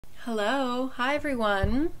Hello. Hi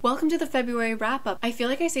everyone. Welcome to the February wrap-up. I feel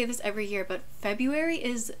like I say this every year, but February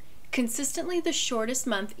is consistently the shortest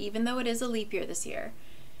month, even though it is a leap year this year.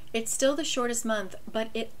 It's still the shortest month,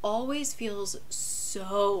 but it always feels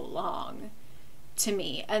so long to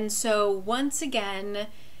me. And so once again,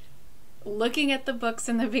 looking at the books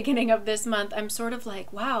in the beginning of this month, I'm sort of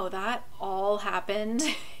like, wow, that all happened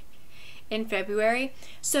in February.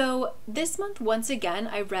 So this month, once again,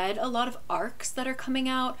 I read a lot of arcs that are coming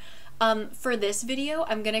out. For this video,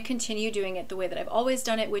 I'm going to continue doing it the way that I've always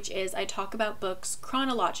done it, which is I talk about books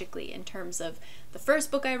chronologically in terms of the first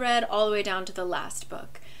book I read all the way down to the last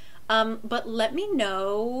book. But let me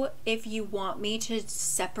know if you want me to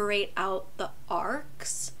separate out the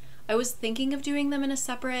arcs. I was thinking of doing them in a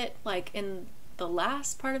separate, like in the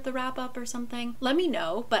last part of the wrap-up or something. Let me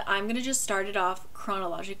know, but I'm going to just start it off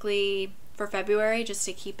chronologically for February just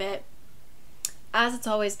to keep it as it's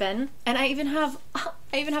always been. And I even have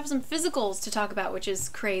some physicals to talk about, which is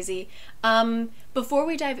crazy. Before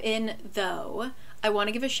we dive in though, I want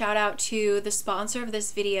to give a shout out to the sponsor of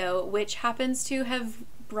this video, which happens to have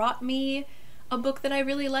brought me a book that I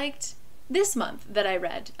really liked this month that I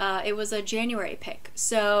read. It was a January pick.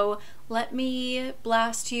 So let me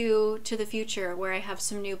blast you to the future where I have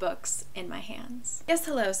some new books in my hands. Yes,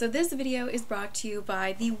 hello. So this video is brought to you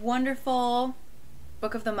by the wonderful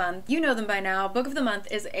Book of the Month. You know them by now. Book of the Month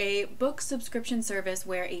is a book subscription service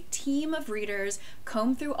where a team of readers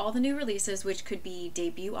comb through all the new releases, which could be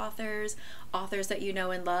debut authors, authors that you know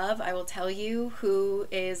and love. I will tell you who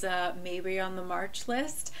is maybe on the March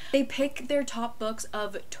list. They pick their top books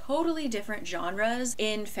of totally different genres.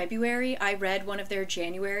 In February, I read one of their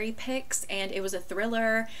January picks and it was a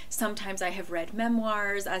thriller. Sometimes I have read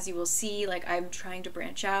memoirs. As you will see, like, I'm trying to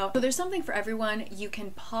branch out. So there's something for everyone. You can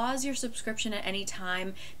pause your subscription at any time.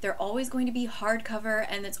 They're always going to be hardcover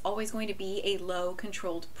and it's always going to be a low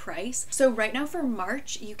controlled price. So right now for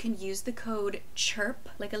March, you can use the code CHIRP,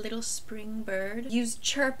 like a little spring bird. Use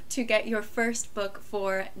CHIRP to get your first book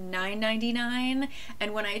for $9.99.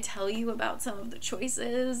 And when I tell you about some of the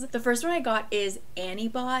choices, the first one I got is Annie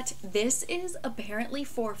Bot. This is apparently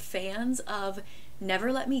for fans of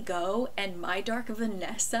Never Let Me Go and My Dark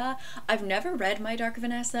Vanessa. I've never read My Dark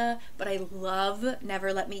Vanessa, but I love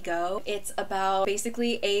Never Let Me Go. It's about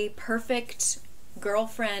basically a perfect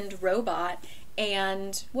girlfriend robot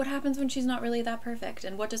and what happens when she's not really that perfect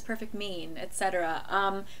and what does perfect mean,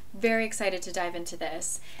 etc. Very excited to dive into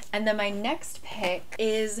this. And then my next pick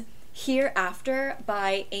is Hereafter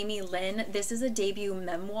by Amy Lynn. This is a debut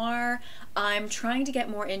memoir. I'm trying to get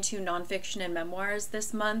more into nonfiction and memoirs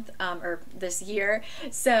this month, or this year,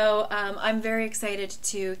 so I'm very excited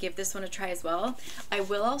to give this one a try as well. I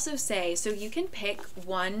will also say, so you can pick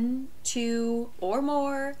 1, 2, or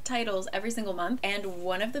more titles every single month, and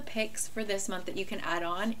one of the picks for this month that you can add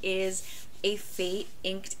on is A Fate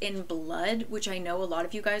Inked in Blood, which I know a lot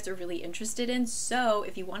of you guys are really interested in. So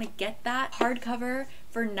if you want to get that hardcover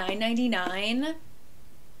for $9.99,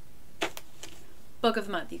 Book of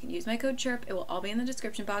the Month. You can use my code CHIRP. It will all be in the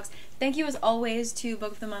description box. Thank you as always to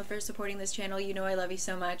Book of the Month for supporting this channel. You know I love you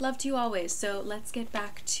so much. Love to you always. So let's get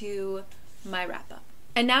back to my wrap up.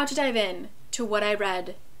 And now to dive in to what I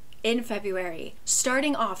read in February.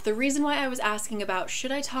 Starting off, the reason why I was asking about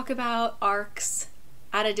should I talk about arcs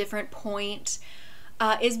at a different point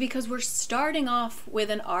is because we're starting off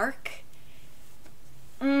with an arc.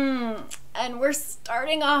 And we're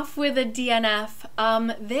starting off with a DNF.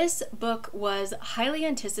 This book was highly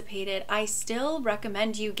anticipated. I still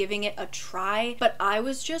recommend you giving it a try, but I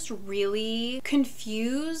was just really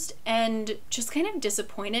confused and just kind of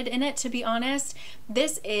disappointed in it, to be honest.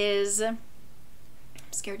 This is, I'm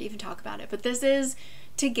scared to even talk about it, but this is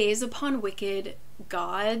To Gaze Upon Wicked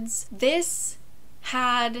Gods. This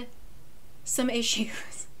had some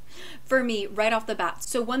issues for me right off the bat.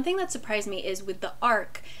 So one thing that surprised me is with the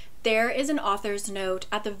arc, there is an author's note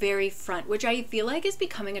at the very front, which I feel like is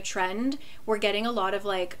becoming a trend. We're getting a lot of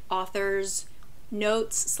like author's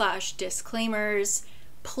notes / disclaimers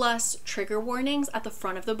plus trigger warnings at the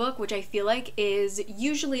front of the book, which I feel like is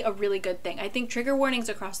usually a really good thing. I think trigger warnings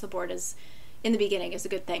across the board is in the beginning is a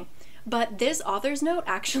good thing. But this author's note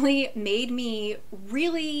actually made me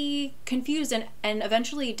really confused and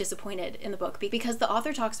eventually disappointed in the book, because the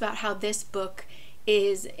author talks about how this book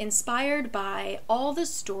is inspired by all the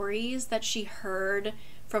stories that she heard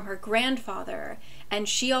from her grandfather, and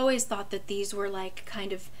she always thought that these were like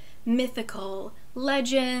kind of mythical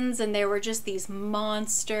legends and there were just these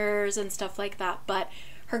monsters and stuff like that. But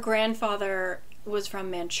her grandfather was from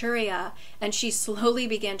Manchuria, and she slowly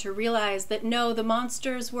began to realize that no, the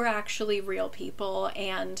monsters were actually real people,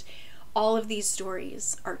 and all of these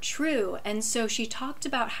stories are true. And so she talked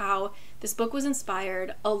about how this book was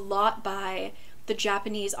inspired a lot by the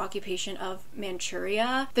Japanese occupation of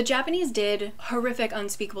Manchuria. The Japanese did horrific,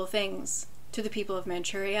 unspeakable things to the people of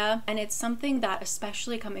Manchuria, and it's something that,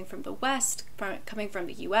 especially coming from the West, coming from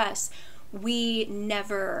the US, we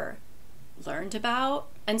never learned about.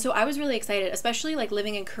 And so I was really excited, especially like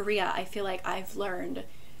living in Korea. I feel like I've learned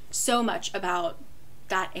so much about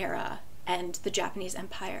that era and the Japanese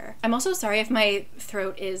Empire. I'm also sorry if my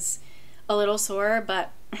throat is a little sore,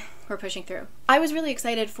 but we're pushing through. I was really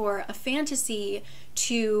excited for a fantasy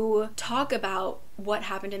to talk about what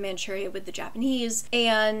happened in Manchuria with the Japanese,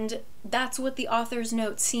 and that's what the author's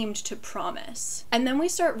note seemed to promise. And then we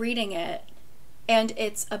start reading it, and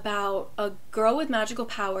it's about a girl with magical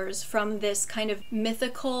powers from this kind of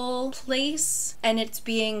mythical place, and it's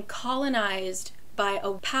being colonized by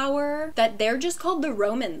a power that they're just called the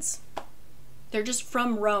Romans. They're just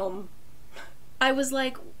from Rome. I was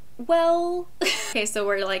like, well, okay, so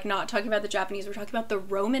we're like not talking about the Japanese, we're talking about the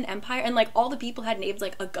Roman Empire, and like all the people had names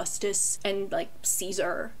like Augustus and like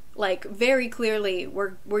Caesar. Like very clearly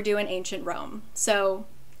we're doing ancient Rome. So,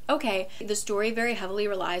 okay, the story very heavily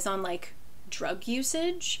relies on like drug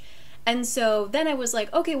usage. And so then I was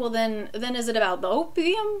like, okay, well then is it about the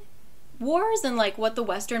opium wars and like what the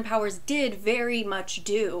Western powers did very much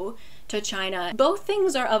do to China? Both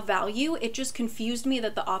things are of value. It just confused me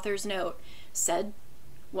that the author's note said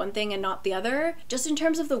one thing and not the other. Just in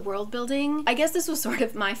terms of the world building, I guess this was sort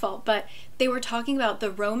of my fault, but they were talking about the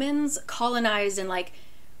Romans colonized and like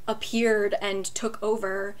appeared and took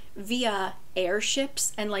over via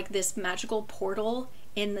airships and like this magical portal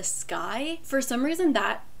in the sky. For some reason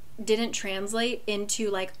that didn't translate into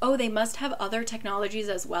like, oh, they must have other technologies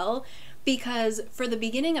as well, because for the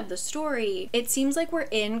beginning of the story, it seems like we're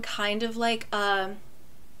in kind of like a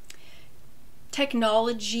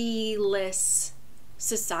technology-less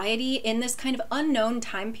society in this kind of unknown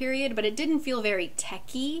time period, but it didn't feel very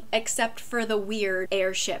techy, except for the weird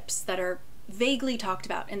airships that are vaguely talked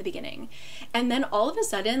about in the beginning. And then all of a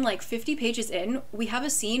sudden, like 50 pages in, we have a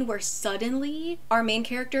scene where suddenly our main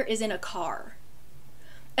character is in a car.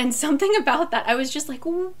 And something about that, I was just like,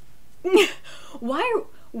 why,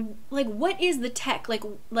 like, what is the tech?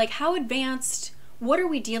 Like how advanced, what are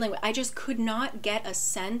we dealing with? I just could not get a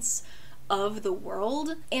sense of the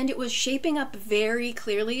world, and it was shaping up very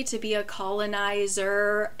clearly to be a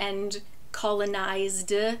colonizer and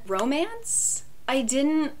colonized romance.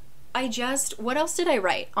 What else did I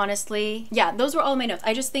write? Honestly, yeah, those were all my notes.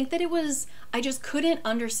 I just think that I just couldn't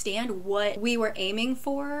understand what we were aiming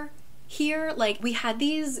for here. Like, we had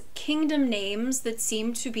these kingdom names that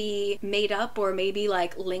seemed to be made up or maybe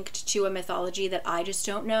like linked to a mythology that I just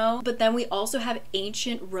don't know. But then we also have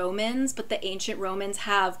ancient Romans, but the ancient Romans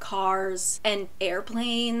have cars and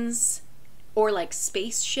airplanes or like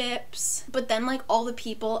spaceships. But then like all the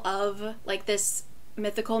people of like this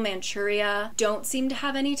mythical Manchuria don't seem to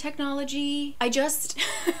have any technology.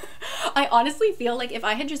 I honestly feel like if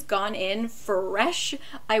I had just gone in fresh,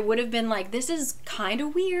 I would have been like, this is kind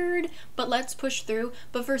of weird, but let's push through.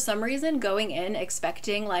 But for some reason, going in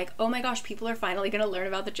expecting like, oh my gosh, people are finally gonna learn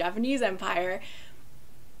about the Japanese Empire.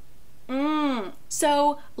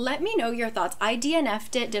 So let me know your thoughts. I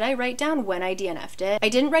DNF'd it. Did I write down when I DNF'd it? I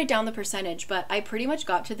didn't write down the percentage, but I pretty much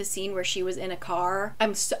got to the scene where she was in a car.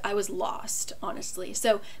 I was lost, honestly.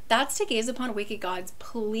 So that's To Gaze Upon Wicked Gods.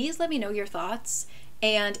 Please let me know your thoughts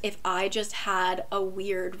and if I just had a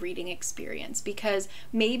weird reading experience, because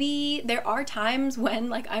maybe there are times when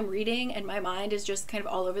like I'm reading and my mind is just kind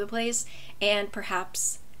of all over the place, and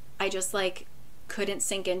perhaps I just like couldn't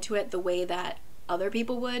sink into it the way that other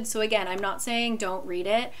people would. So again, I'm not saying don't read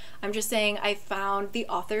it. I'm just saying I found the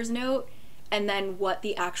author's note and then what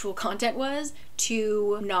the actual content was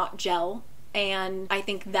to not gel, and I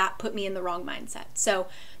think that put me in the wrong mindset. So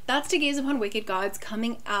that's To Gaze Upon Wicked Gods,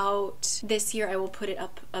 coming out this year. I will put it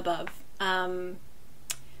up above.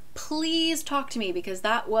 Please talk to me, because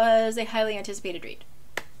that was a highly anticipated read.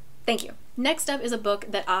 Thank you. Next up is a book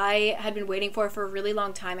that I had been waiting for a really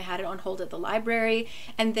long time. I had it on hold at the library,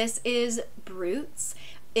 and this is Brutes.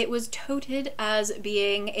 It was touted as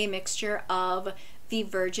being a mixture of The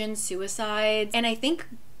Virgin Suicides and I think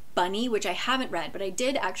Bunny, which I haven't read, but I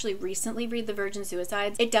did actually recently read The Virgin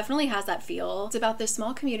Suicides. It definitely has that feel. It's about this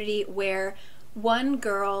small community where one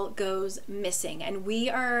girl goes missing, and we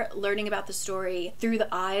are learning about the story through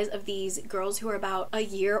the eyes of these girls who are about a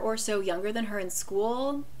year or so younger than her in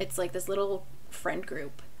school. It's like this little friend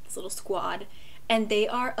group, this little squad, and they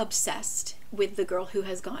are obsessed with the girl who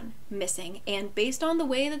has gone missing. And based on the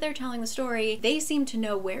way that they're telling the story, they seem to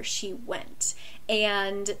know where she went,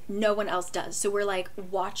 and no one else does. So we're like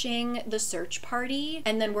watching the search party,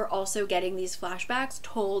 and then we're also getting these flashbacks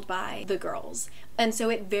told by the girls. And so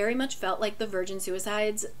it very much felt like the Virgin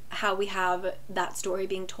Suicides, how we have that story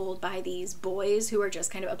being told by these boys who are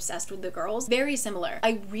just kind of obsessed with the girls. Very similar.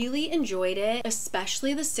 I really enjoyed it,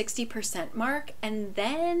 especially the 60% mark. And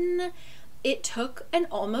then it took an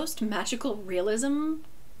almost magical realism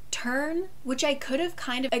turn, which I could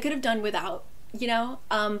have done without, you know?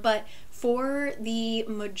 But for the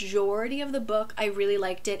majority of the book, I really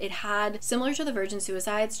liked it. It had, similar to the Virgin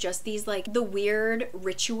Suicides, just these like the weird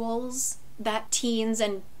rituals that teens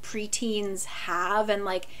and preteens have, and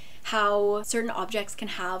like how certain objects can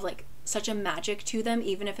have like such a magic to them,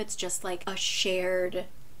 even if it's just like a shared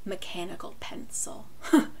mechanical pencil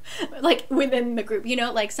like within the group, you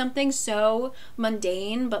know, like something so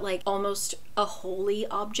mundane but like almost a holy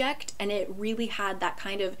object. And it really had that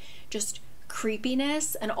kind of just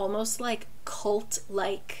creepiness and almost like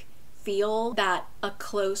cult-like feel that a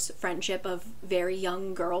close friendship of very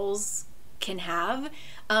young girls can have.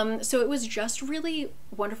 So it was just really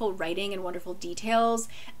wonderful writing and wonderful details,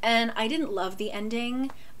 and I didn't love the ending.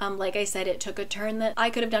 Like I said, it took a turn that I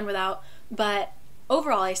could have done without, but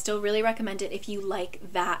overall I still really recommend it if you like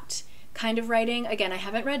that kind of writing. Again, I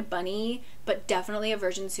haven't read Bunny, but definitely a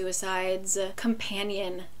Virgin Suicides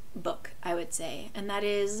companion book, I would say, and that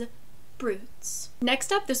is Brutes.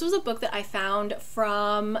 Next up, this was a book that I found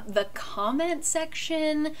from the comment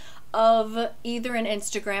section of either an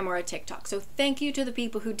Instagram or a TikTok. So thank you to the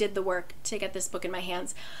people who did the work to get this book in my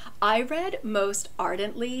hands. I read Most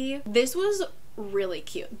Ardently. This was really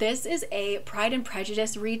cute. This is a Pride and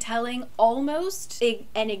Prejudice retelling, almost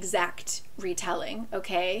an exact retelling,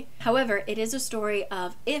 okay? However, it is a story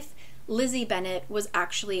of if Lizzie Bennet was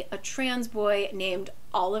actually a trans boy named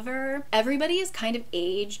Oliver. Everybody is kind of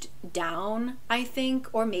aged down, I think,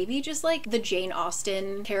 or maybe just like the Jane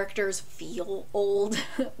Austen characters feel old,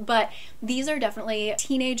 but these are definitely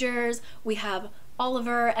teenagers. We have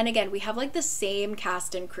Oliver, and again, we have like the same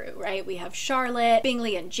cast and crew, right? We have Charlotte,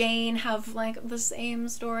 Bingley and Jane have like the same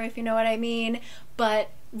story, if you know what I mean, but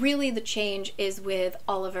really the change is with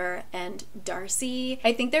Oliver and Darcy.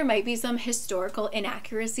 I think there might be some historical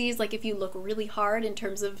inaccuracies, like if you look really hard in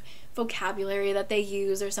terms of vocabulary that they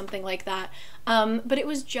use or something like that, but it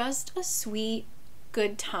was just a sweet,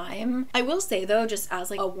 good time. I will say though, just as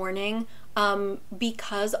like a warning,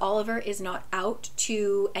 because Oliver is not out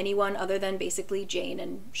to anyone other than basically Jane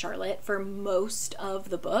and Charlotte for most of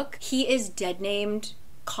the book, he is dead named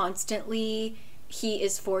constantly. He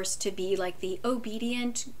is forced to be like the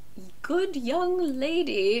obedient, good young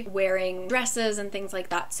lady wearing dresses and things like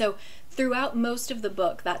that. So throughout most of the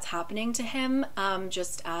book, that's happening to him,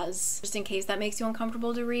 just in case that makes you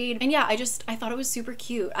uncomfortable to read. And yeah, I thought it was super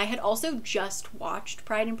cute. I had also just watched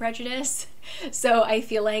Pride and Prejudice, so I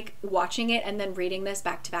feel like watching it and then reading this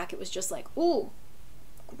back to back, it was just like, ooh,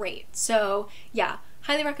 great. So yeah,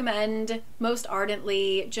 highly recommend Most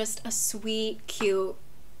Ardently. Just a sweet, cute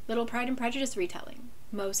little Pride and Prejudice retelling.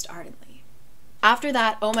 Most Ardently. After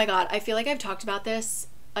that, oh my god, I feel like I've talked about this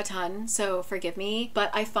a ton, so forgive me, but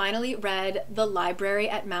I finally read The Library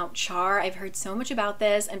at Mount Char. I've heard so much about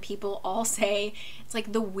this, and people all say it's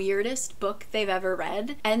like the weirdest book they've ever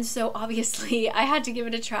read, and so obviously I had to give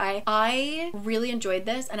it a try. I really enjoyed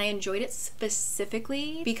this, and I enjoyed it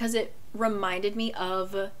specifically because it reminded me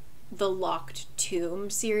of the Locked Tomb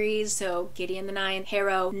series, so Gideon the Ninth,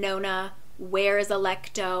 Harrow, Nona, Where is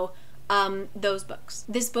Alecto, those books.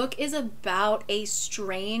 This book is about a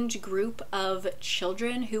strange group of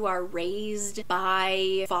children who are raised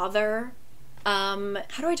by father. How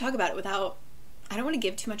do I talk about it without, I don't want to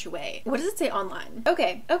give too much away. What does it say online?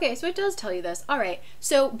 Okay, so it does tell you this. All right,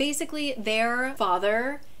 so basically their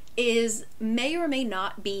father may or may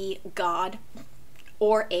not be God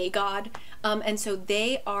or a god, and so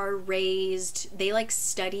they are raised, they like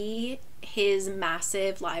study his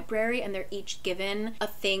massive library, and they're each given a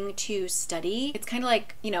thing to study. It's kind of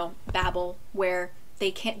like, you know, Babel, where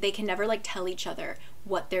they can never like tell each other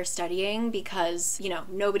what they're studying because, you know,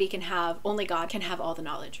 only God can have all the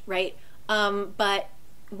knowledge, right? But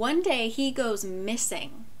one day he goes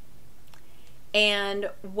missing.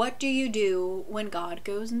 And what do you do when God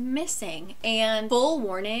goes missing? And full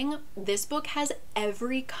warning, this book has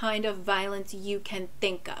every kind of violence you can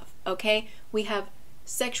think of, okay? We have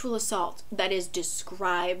sexual assault that is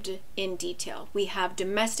described in detail. We have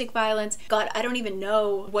domestic violence. God, I don't even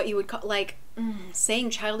know what you would call, like, saying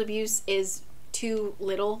child abuse is too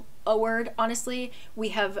little a word, honestly. We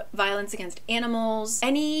have violence against animals,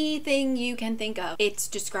 anything you can think of. It's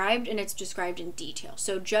described, and it's described in detail.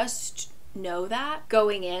 So just know that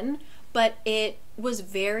going in. But it was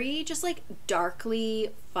very just like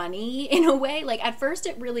darkly funny in a way. Like at first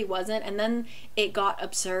it really wasn't, and then it got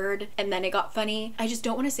absurd, and then it got funny. I just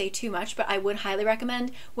don't want to say too much, but I would highly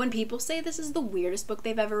recommend. When people say this is the weirdest book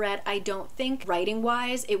they've ever read, I don't think writing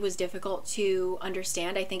wise it was difficult to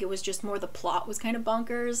understand. I think it was just more the plot was kind of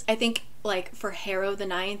bonkers. I think like for Harrow the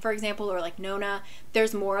Ninth, for example, or like Nona,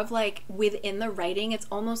 there's more of like within the writing it's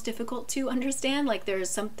almost difficult to understand. Like there's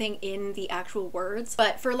something in the actual words.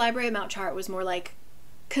 But for Library of Mount Char it was more like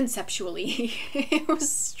conceptually. It was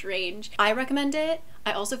strange. I recommend it.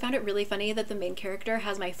 I also found it really funny that the main character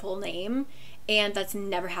has my full name, and that's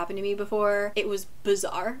never happened to me before. It was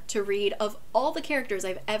bizarre to read. Of all the characters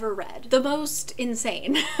I've ever read, the most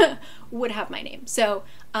insane would have my name. So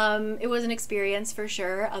it was an experience for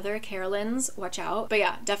sure. Other Carolyns, watch out. But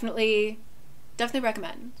yeah, definitely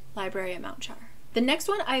recommend Library at Mount Char. The next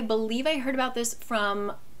one, I believe I heard about this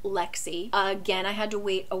from Lexi. Again, I had to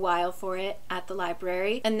wait a while for it at the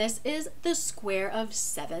library, and this is The Square of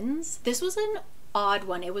Sevens. This was an odd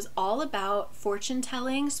one. It was all about fortune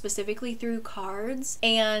telling, specifically through cards,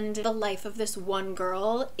 and the life of this one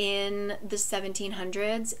girl in the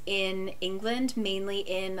 1700s in England, mainly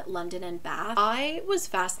in London and Bath. I was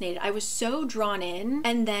fascinated. I was so drawn in,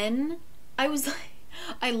 and then I was like,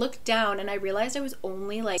 I looked down and I realized I was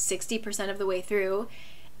only like 60% of the way through,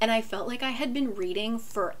 and I felt like I had been reading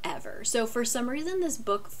forever. So for some reason this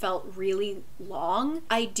book felt really long.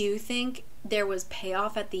 I do think there was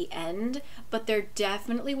payoff at the end, but there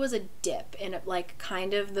definitely was a dip in it, like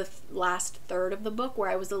kind of the last third of the book where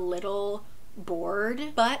I was a little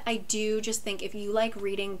bored. But I do just think if you like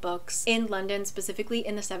reading books in London, specifically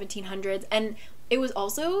in the 1700s, and it was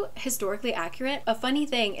also historically accurate. A funny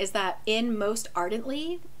thing is that in Most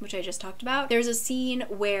Ardently, which I just talked about, there's a scene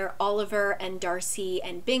where Oliver and Darcy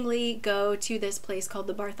and Bingley go to this place called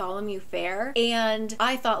the Bartholomew Fair, and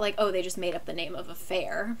I thought like, oh, they just made up the name of a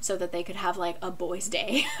fair so that they could have like a boys'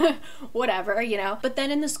 day, whatever, you know? But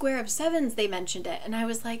then in The Square of Sevens they mentioned it, and I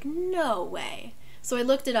was like, no way. So I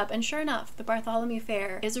looked it up, and sure enough, the Bartholomew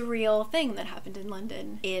Fair is a real thing that happened in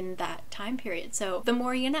London in that time period. So the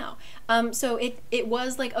more you know. So it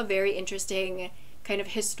was like a very interesting kind of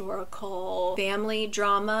historical family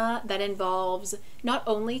drama that involves not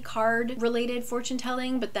only card related fortune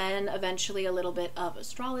telling, but then eventually a little bit of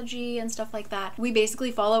astrology and stuff like that. We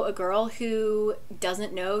basically follow a girl who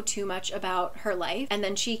doesn't know too much about her life, and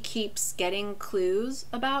then she keeps getting clues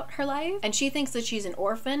about her life, and she thinks that she's an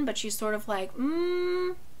orphan, but she's sort of like,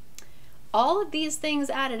 all of these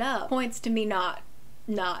things added up points to me not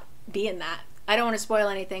being that. I don't want to spoil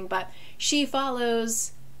anything, but she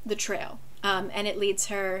follows the trail. And it leads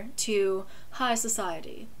her to high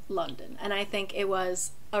society London, and I think it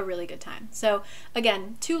was a really good time. So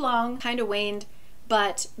again, too long, kind of waned,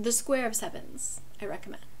 but The Square of Sevens I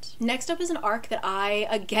recommend. Next up is an arc that I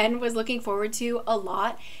again was looking forward to a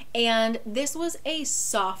lot, and this was a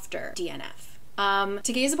softer DNF.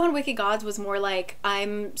 To Gaze Upon Wicked Gods was more like,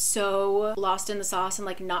 I'm so lost in the sauce and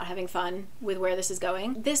like not having fun with where this is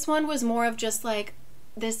going. This one was more of just like,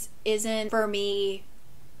 this isn't for me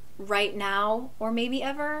right now or maybe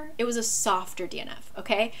ever. It was a softer DNF,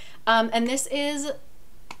 okay? And this is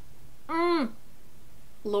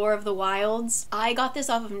Lore of the Wilds. I got this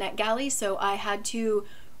off of NetGalley, so I had to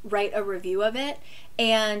write a review of it,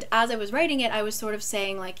 and as I was writing it I was sort of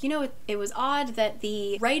saying like, you know, it was odd that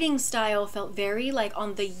the writing style felt very like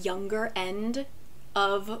on the younger end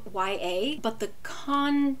of YA, but the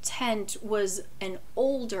content was an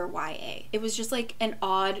older YA. It was just like an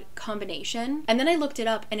odd combination. And then I looked it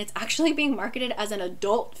up, and it's actually being marketed as an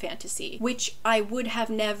adult fantasy, which I would have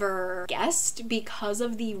never guessed because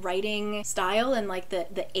of the writing style and like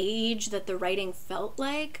the age that the writing felt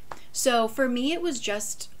like. So for me it was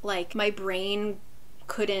just like my brain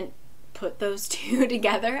couldn't put those two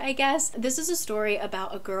together, I guess. This is a story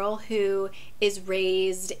about a girl who is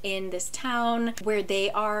raised in this town where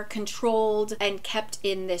they are controlled and kept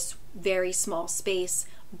in this very small space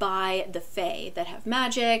by the Fae that have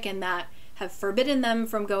magic and that have forbidden them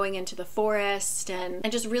from going into the forest,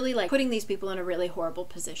 and just really like putting these people in a really horrible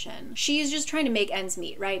position. She's just trying to make ends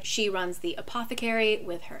meet, right? She runs the apothecary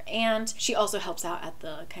with her aunt. She also helps out at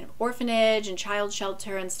the kind of orphanage and child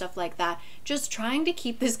shelter and stuff like that, just trying to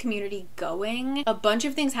keep this community going. A bunch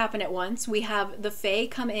of things happen at once. We have the Fae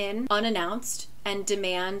come in unannounced and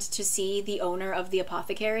demand to see the owner of the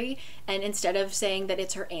apothecary, and instead of saying that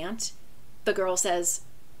it's her aunt, the girl says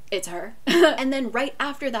it's her. And then right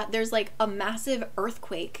after that there's like a massive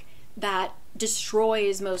earthquake that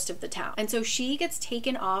destroys most of the town. And so she gets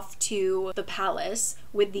taken off to the palace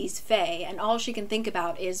with these fae, and all she can think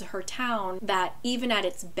about is her town that even at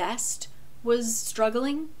its best was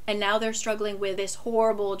struggling, and now they're struggling with this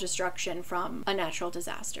horrible destruction from a natural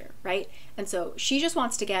disaster, right? And so she just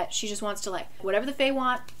wants to like, whatever the fae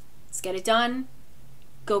want, let's get it done,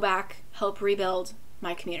 go back, help rebuild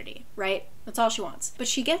my community, right? That's all she wants. But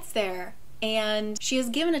she gets there and she is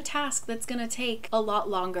given a task that's gonna take a lot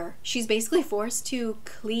longer. She's basically forced to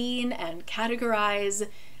clean and categorize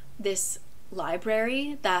this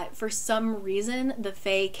library that for some reason the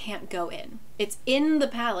fae can't go in. It's in the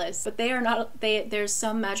palace, but there's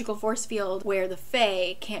some magical force field where the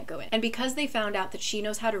fae can't go in. And because they found out that she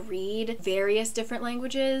knows how to read various different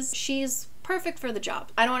languages, she's perfect for the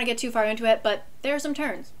job. I don't want to get too far into it, but there are some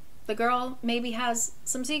turns. The girl maybe has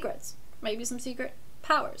some secrets, maybe some secret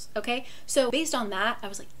powers, okay? So based on that, I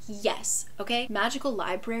was like, yes, okay? Magical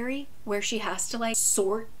library where she has to like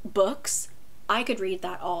sort books, I could read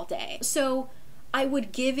that all day. So I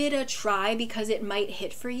would give it a try because it might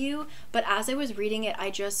hit for you, but as I was reading it, I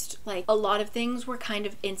just like, a lot of things were kind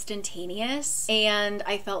of instantaneous, and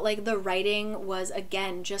I felt like the writing was,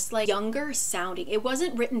 again, just like younger sounding. It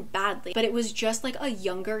wasn't written badly, but it was just like a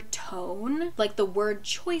younger tone, like the word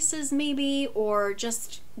choices maybe, or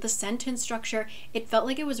just the sentence structure. It felt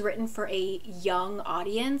like it was written for a young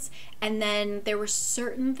audience, and then there were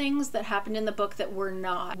certain things that happened in the book that were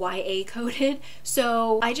not YA coded,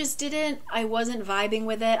 so I wasn't vibing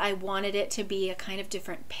with it. I wanted it to be a kind of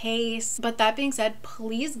different pace. But that being said,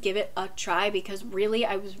 please give it a try because really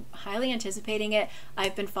I was highly anticipating it.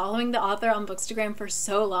 I've been following the author on Bookstagram for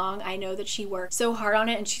so long. I know that she worked so hard on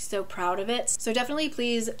it and she's so proud of it. So definitely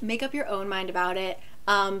please make up your own mind about it.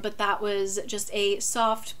 But that was just a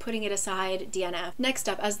soft putting it aside DNF. Next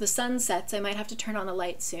up, As the Sun Sets, I might have to turn on the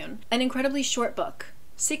light soon. An incredibly short book.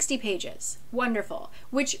 60 pages. Wonderful.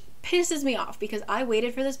 Which pisses me off because I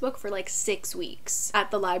waited for this book for like 6 weeks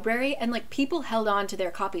at the library, and like people held on to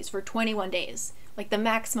their copies for 21 days, like the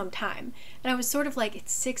maximum time. And I was sort of like,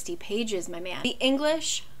 it's 60 pages, my man. The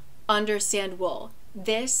English understand wool.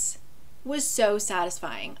 This was so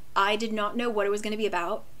satisfying. I did not know what it was going to be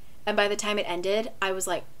about. And by the time it ended, I was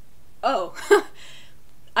like, oh,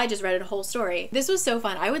 I just read a whole story. This was so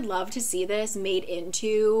fun. I would love to see this made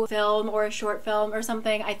into film or a short film or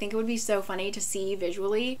something. I think it would be so funny to see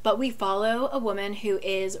visually. But we follow a woman who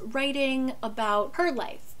is writing about her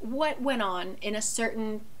life, what went on in a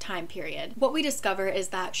certain time period. What we discover is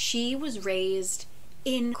that she was raised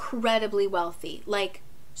incredibly wealthy, like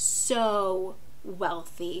so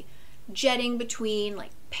wealthy, jetting between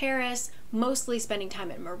like Paris, mostly spending time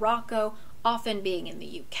in Morocco, often being in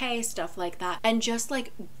the UK, stuff like that, and just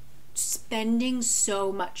like spending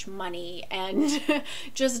so much money and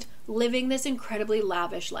just living this incredibly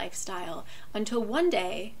lavish lifestyle until one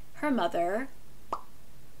day her mother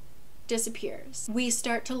disappears. We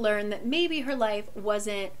start to learn that maybe her life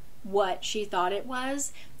wasn't what she thought it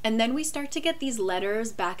was, and then we start to get these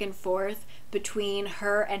letters back and forth between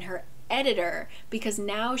her and her editor because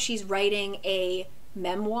now she's writing a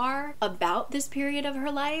memoir about this period of her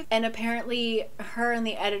life, and apparently her and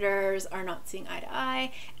the editors are not seeing eye to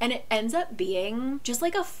eye, and it ends up being just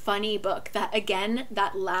like a funny book that, again,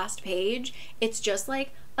 that last page, it's just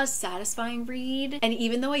like a satisfying read. And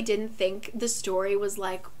even though I didn't think the story was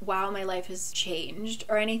like, wow, my life has changed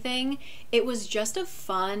or anything, it was just a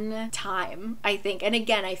fun time, I think. And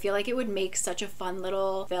again, I feel like it would make such a fun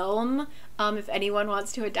little film if anyone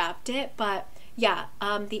wants to adapt it. But yeah,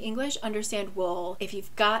 The English Understand Wool, if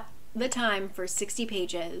you've got the time for 60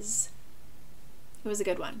 pages, it was a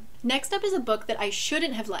good one. Next up is a book that I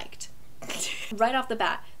shouldn't have liked. Right off the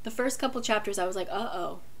bat, the first couple chapters I was like,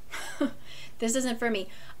 uh-oh, this isn't for me.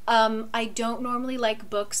 I don't normally like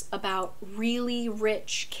books about really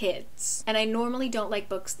rich kids, and I normally don't like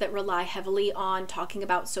books that rely heavily on talking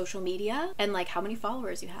about social media and like how many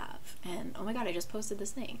followers you have and oh my god, I just posted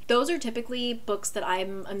this thing. Those are typically books that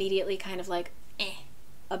I'm immediately kind of like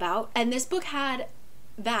about, and this book had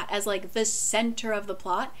that as like the center of the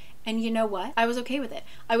plot. And you know what? I was okay with it.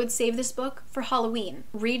 I would save this book for Halloween.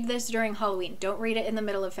 Read this during Halloween. Don't read it in the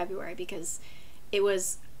middle of February because it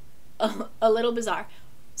was a little bizarre.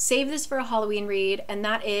 Save this for a Halloween read, and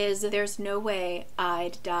that is There's No Way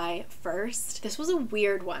I'd Die First. This was a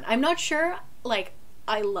weird one. I'm not sure, like,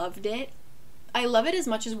 I loved it. I love it as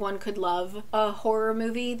much as one could love a horror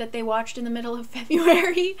movie that they watched in the middle of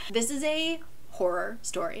February. This is a horror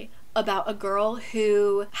story about a girl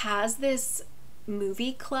who has this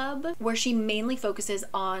movie club where she mainly focuses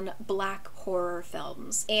on Black horror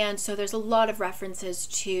films. And so there's a lot of references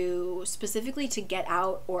to specifically to Get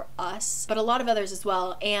Out or Us, but a lot of others as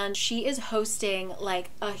well. And she is hosting like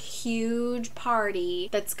a huge party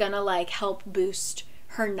that's gonna like help boost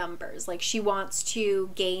her numbers. Like she wants to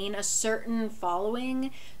gain a certain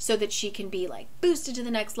following so that she can be like boosted to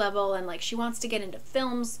the next level, and like she wants to get into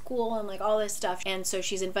film school and like all this stuff. And so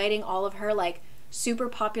she's inviting all of her like super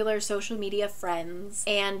popular social media friends,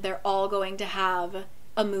 and they're all going to have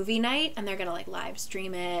a movie night, and they're gonna like live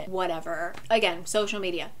stream it, whatever. Again, social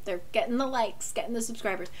media, they're getting the likes, getting the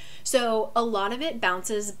subscribers. So a lot of it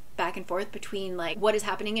bounces back and forth between like what is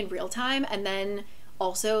happening in real time and then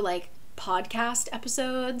also like podcast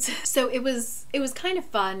episodes. So it was kind of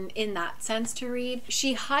fun in that sense to read.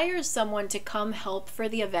 She hires someone to come help for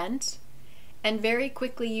the event, and very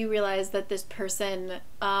quickly you realize that this person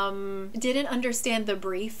didn't understand the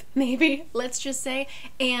brief, maybe, let's just say,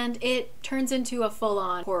 and it turns into a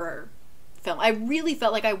full-on horror film. I really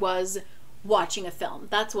felt like I was watching a film.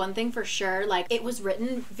 That's one thing for sure. Like, it was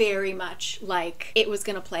written very much like it was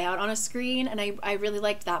gonna play out on a screen, and I really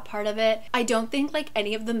liked that part of it. I don't think like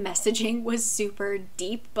any of the messaging was super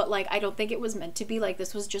deep, but like I don't think it was meant to be. Like,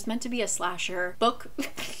 this was just meant to be a slasher book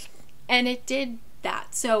and it did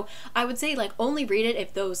that. So I would say like only read it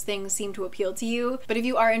if those things seem to appeal to you. But if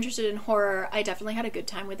you are interested in horror, I definitely had a good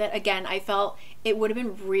time with it. Again, I felt it would have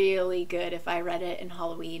been really good if I read it in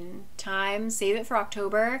Halloween time. Save it for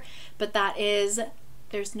October, but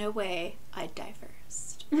there's no way I'd die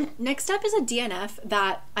first. Next up is a DNF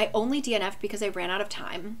that I only DNF'd because I ran out of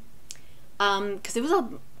time. Because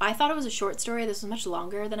I thought it was a short story. This was much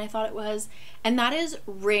longer than I thought it was, and that is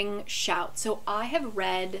Ring Shout. So I have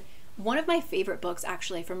read one of my favorite books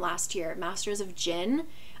actually from last year, Masters of Jinn,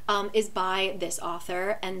 is by this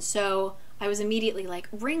author, and so I was immediately like,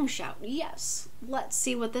 Ring Shout, yes, let's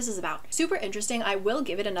see what this is about. Super interesting. I will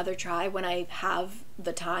give it another try when I have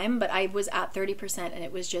the time, but I was at 30% and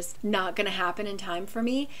it was just not gonna happen in time for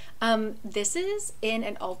me. This is in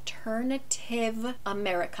an alternative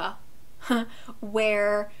America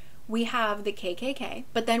where we have the KKK,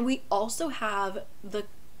 but then we also have the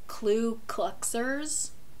Ku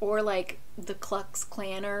Kluxers, or like the Klux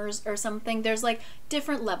Klanners or something. There's like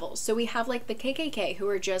different levels. So we have like the KKK, who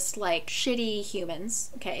are just like shitty humans.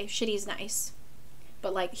 Okay, shitty's nice,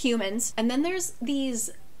 but like humans. And then there's these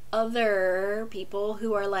other people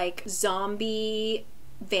who are like zombie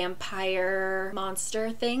vampire monster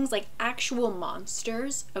things, like actual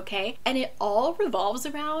monsters, okay? And it all revolves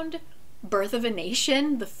around Birth of a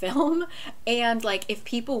Nation, the film. And like if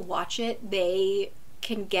people watch it, they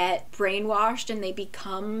can get brainwashed and they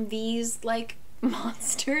become these like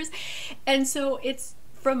monsters. And so it's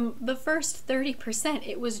from the first 30%,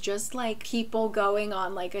 it was just like people going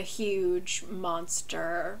on like a huge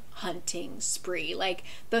monster hunting spree. Like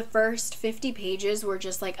the first 50 pages were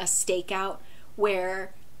just like a stakeout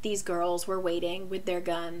where these girls were waiting with their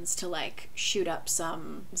guns to like shoot up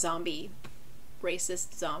some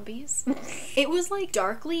racist zombies. It was like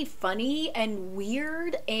darkly funny and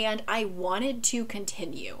weird, and I wanted to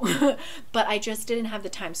continue but I just didn't have the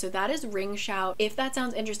time. So that is Ring Shout. If that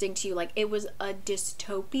sounds interesting to you, like it was a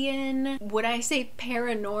dystopian, would I say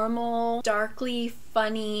paranormal, darkly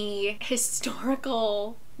funny,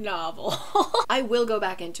 historical novel. I will go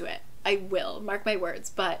back into it. I will, mark my words.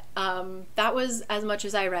 But that was as much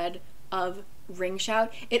as I read of Ring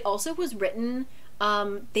Shout. It also was written,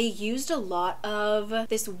 they used a lot of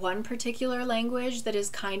this one particular language that is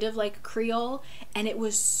kind of like Creole, and it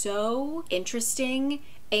was so interesting.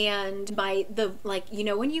 And you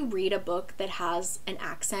know when you read a book that has an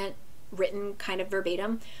accent written kind of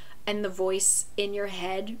verbatim and the voice in your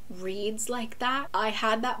head reads like that? I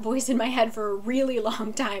had that voice in my head for a really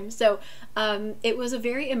long time. So it was a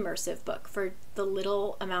very immersive book for the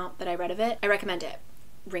little amount that I read of it. I recommend it.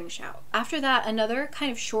 Ring Shout. After that, another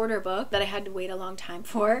kind of shorter book that I had to wait a long time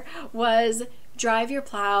for was Drive Your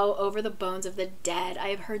Plow Over the Bones of the Dead. I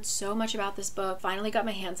have heard so much about this book, finally got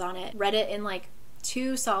my hands on it, read it in like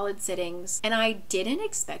 2 solid sittings, and I didn't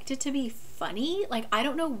expect it to be funny. Like, I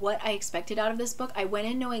don't know what I expected out of this book. I went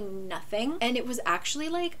in knowing nothing, and it was actually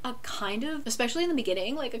like a kind of, especially in the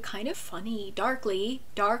beginning, like a kind of funny, darkly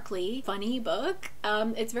funny book.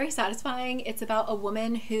 It's very satisfying. It's about a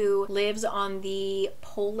woman who lives on the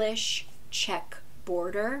Polish-Czech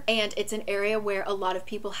border, and it's an area where a lot of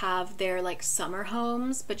people have their like summer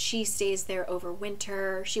homes, but she stays there over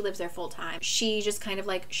winter. She lives there full time. She just kind of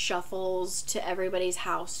like shuffles to everybody's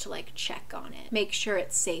house to like check on it, make sure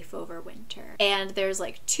it's safe over winter. And there's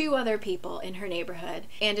like 2 other people in her neighborhood,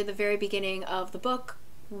 and in the very beginning of the book,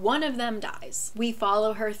 one of them dies. We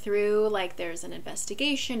follow her through, like there's an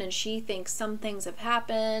investigation and she thinks some things have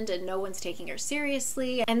happened and no one's taking her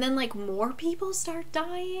seriously, and then like more people start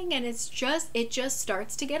dying, and it just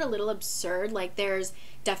starts to get a little absurd. Like there's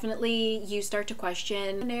definitely, you start to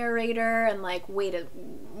question the narrator and like, wait,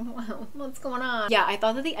 what's going on? Yeah, I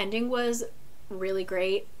thought that the ending was really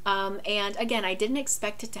great, and again, I didn't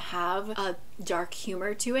expect it to have a dark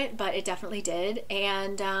humor to it, but it definitely did.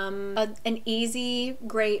 And an easy,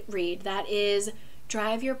 great read. That is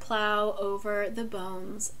Drive Your Plow Over the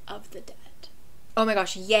Bones of the Dead. Oh my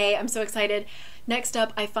gosh, yay, I'm so excited. Next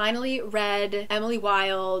up, I finally read Emily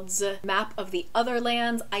Wilde's Map of the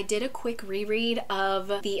Otherlands. I did a quick reread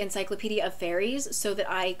of the Encyclopedia of Fairies so that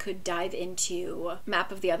I could dive into Map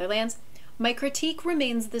of the Otherlands. My critique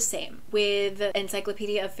remains the same with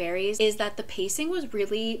Encyclopedia of Fairies, is that the pacing was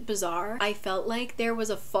really bizarre. I felt like there was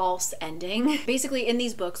a false ending. Basically, in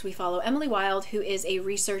these books, we follow Emily Wilde, who is a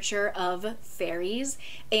researcher of fairies,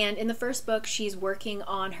 and in the first book, she's working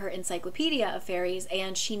on her Encyclopedia of Fairies,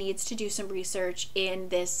 and she needs to do some research in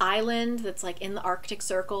this island that's like in the Arctic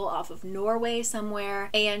Circle off of Norway somewhere,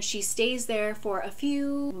 and she stays there for a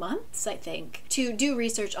few months, I think, to do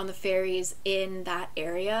research on the fairies in that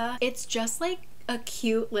area. It's just like a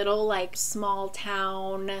cute little like small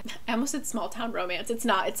town, I almost said small town romance. It's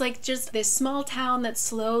not. It's like just this small town that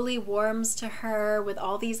slowly warms to her with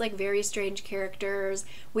all these like very strange characters.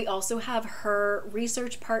 We also have her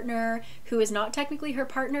research partner, who is not technically her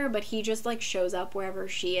partner, but he just like shows up wherever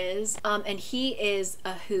she is, and he is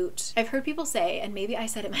a hoot. I've heard people say, and maybe I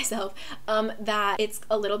said it myself, that it's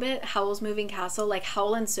a little bit Howl's Moving Castle, like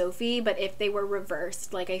Howl and Sophie, but if they were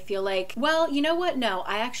reversed. Like I feel like, well, you know what? No,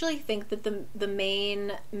 I actually think that the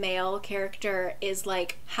main male character is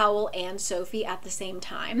like Howl and Sophie at the same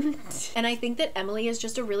time. And I think that Emily is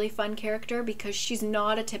just a really fun character because she's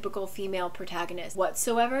not a typical female protagonist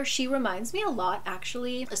whatsoever. She reminds me a lot,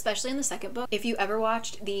 actually, especially in the second book. If you ever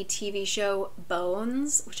watched the TV show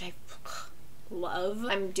Bones, which I love,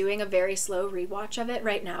 I'm doing a very slow rewatch of it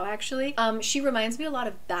right now, actually. She reminds me a lot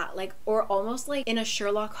of that, like, or almost like in a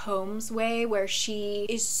Sherlock Holmes way, where she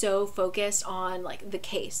is so focused on like the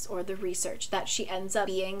case or the research that she ends up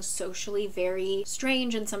being socially very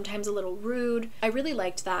strange and sometimes a little rude. I really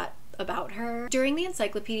liked that about her. During the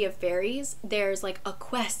Encyclopedia of Fairies, there's like a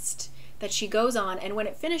quest that she goes on, and when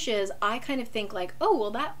it finishes, I kind of think like, oh,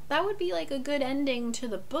 well that would be like a good ending to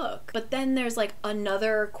the book. But then there's like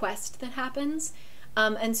another quest that happens,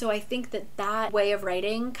 and so I think that way of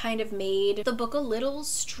writing kind of made the book a little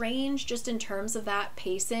strange just in terms of that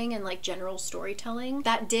pacing and like general storytelling.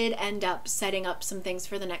 That did end up setting up some things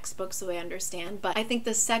for the next book, so I understand. But I think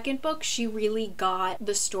the second book, she really got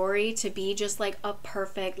the story to be just like a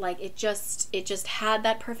perfect, like it just had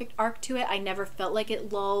that perfect arc to it. I never felt like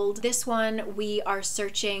it lulled. This one, we are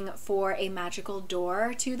searching for a magical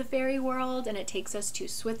door to the fairy world, and it takes us to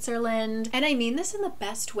Switzerland. And I mean this in the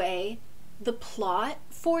best way. The plot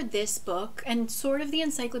for this book, and sort of the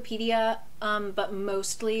encyclopedia, but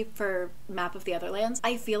mostly for Map of the Otherlands,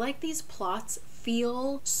 I feel like these plots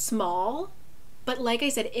feel small, but like I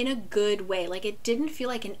said, in a good way. Like it didn't feel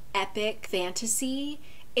like an epic fantasy.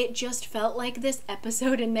 It just felt like this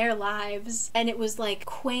episode in their lives, and it was like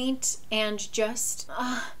quaint and just,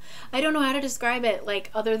 I don't know how to describe it, like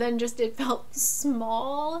other than just it felt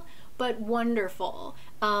small but wonderful.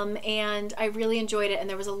 And I really enjoyed it, and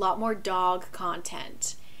there was a lot more dog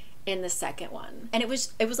content in the second one, and it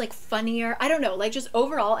was like funnier. I don't know, like just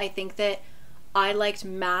overall I think that I liked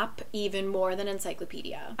Map even more than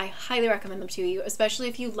Encyclopedia. I highly recommend them to you, especially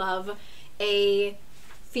if you love a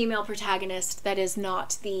female protagonist that is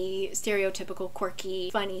not the stereotypical quirky,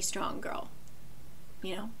 funny, strong girl.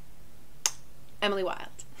 You know? Emily Wilde.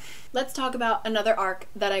 Let's talk about another arc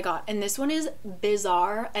that I got, and this one is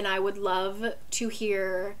bizarre, and I would love to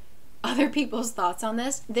hear other people's thoughts on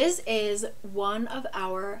this. This is One of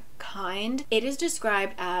Our Kind. It is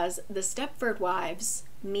described as The Stepford Wives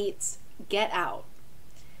meets Get Out.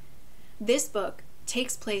 This book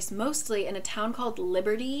takes place mostly in a town called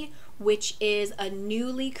Liberty, which is a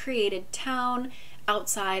newly created town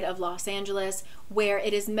outside of Los Angeles, where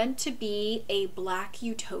it is meant to be a Black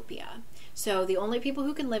utopia. So the only people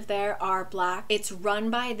who can live there are Black. It's run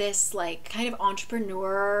by this like kind of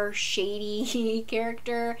entrepreneur, shady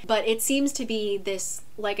character, but it seems to be this,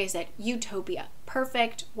 like I said, utopia.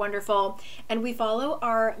 Perfect, wonderful. And we follow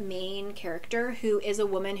our main character, who is a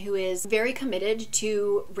woman who is very committed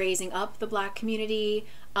to raising up the Black community.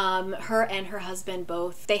 Her and her husband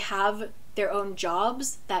both, they have their own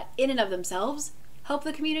jobs that in and of themselves help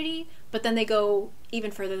the community, but then they go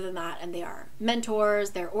even further than that and they are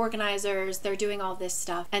mentors, they're organizers, they're doing all this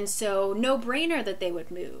stuff. And so no brainer that they would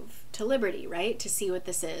move to Liberty, right? To see what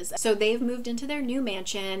this is. So they've moved into their new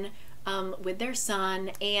mansion with their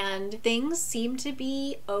son, and things seem to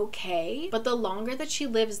be okay. But the longer that she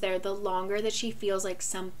lives there, the longer that she feels like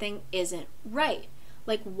something isn't right.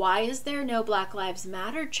 Like, why is there no Black Lives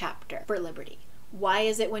Matter chapter for Liberty? Why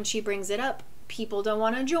is it when she brings it up, people don't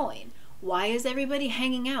want to join? Why is everybody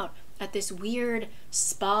hanging out at this weird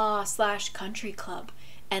spa/country club?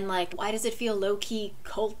 And like, why does it feel low-key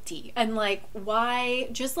culty? And like, why,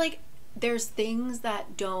 just like, there's things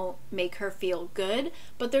that don't make her feel good,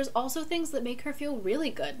 but there's also things that make her feel really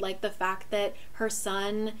good. Like the fact that her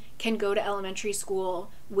son can go to elementary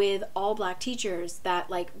school with all Black teachers that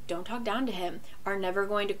like don't talk down to him, are never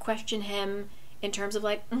going to question him in terms of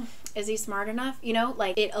like, is he smart enough? You know,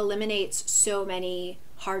 like it eliminates so many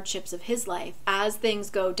hardships of his life. As things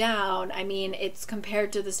go down, I mean, it's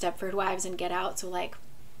compared to the Stepford Wives and Get Out, so like,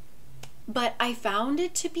 but I found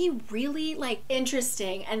it to be really like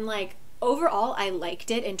interesting, and like overall I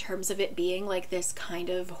liked it in terms of it being like this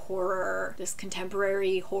kind of horror, this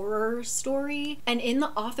contemporary horror story. And in the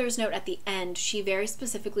author's note at the end, she very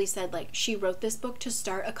specifically said like she wrote this book to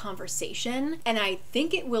start a conversation, and I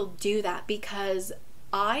think it will do that, because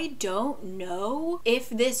I don't know if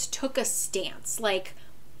this took a stance. Like,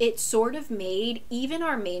 it sort of made even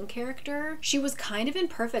our main character, she was kind of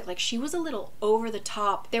imperfect. Like, she was a little over the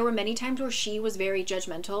top. There were many times where she was very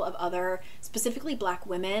judgmental of other, specifically Black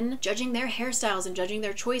women, judging their hairstyles and judging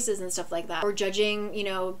their choices and stuff like that, or judging, you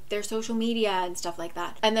know, their social media and stuff like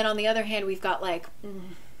that. And then on the other hand, we've got like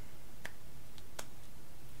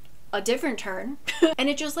a different turn. And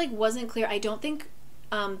it just like wasn't clear. I don't think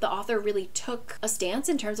the author really took a stance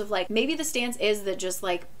in terms of like, maybe the stance is that just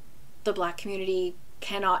like the Black community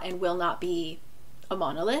cannot and will not be a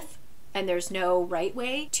monolith, and there's no right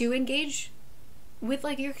way to engage with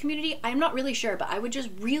like your community. I'm not really sure, but I would just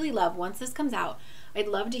really love, once this comes out, I'd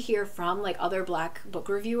love to hear from like other Black book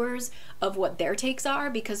reviewers of what their takes are,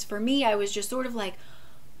 because for me, I was just sort of like,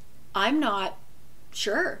 I'm not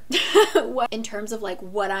sure what, in terms of like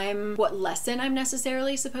what lesson I'm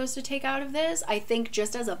necessarily supposed to take out of this. I think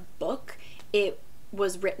just as a book, it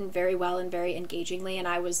was written very well and very engagingly, and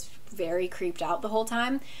I was very creeped out the whole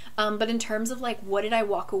time. But in terms of like, what did I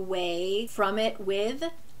walk away from it with?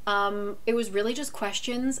 It was really just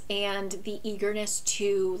questions and the eagerness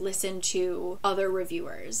to listen to other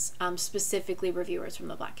reviewers, specifically reviewers from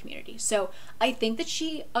the Black community. So I think that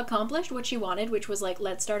she accomplished what she wanted, which was like,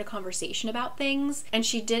 let's start a conversation about things, and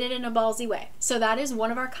she did it in a ballsy way. So that is one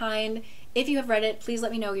of our kind. If you have read it, please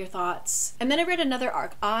let me know your thoughts. And then I read another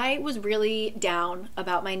arc. I was really down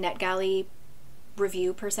about my NetGalley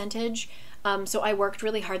review percentage. So I worked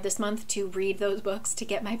really hard this month to read those books to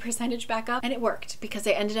get my percentage back up, and it worked because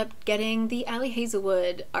I ended up getting the Allie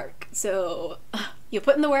Hazelwood arc. So you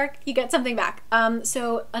put in the work, you get something back.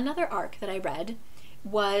 So another arc that I read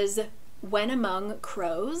was When Among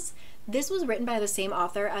Crows. This was written by the same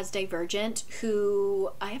author as Divergent,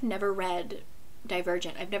 who I have never read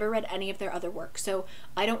Divergent. I've never read any of their other work, so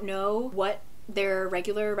I don't know what their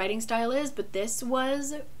regular writing style is, but this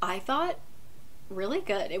was, I thought, really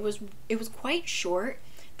good. It was quite short.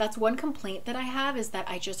 That's one complaint that I have, is that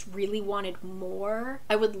I just really wanted more.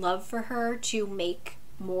 I would love for her to make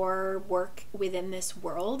more work within this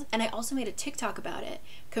world. And I also made a TikTok about it,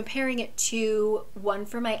 comparing it to One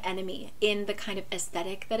for My Enemy in the kind of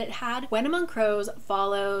aesthetic that it had. When Among Crows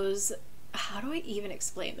follows, how do I even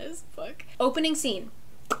explain this book? Opening scene.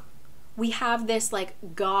 We have this like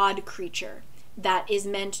god creature that is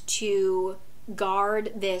meant to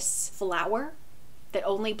guard this flower that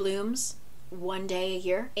only blooms one day a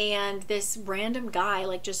year. And this random guy,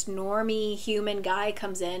 like just normie human guy,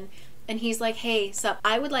 comes in and he's like, hey, sup,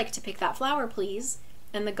 I would like to pick that flower, please.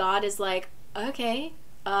 And the god is like, okay,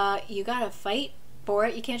 you gotta fight for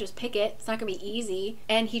it. You can't just pick it. It's not gonna be easy.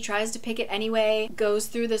 And he tries to pick it anyway, goes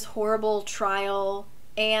through this horrible trial,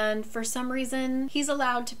 and for some reason he's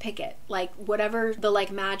allowed to pick it. Like whatever, the like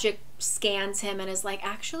magic scans him and is like,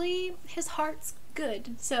 actually his heart's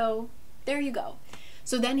good, so there you go.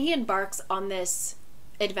 So then he embarks on this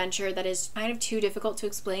adventure that is kind of too difficult to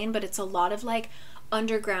explain, but it's a lot of like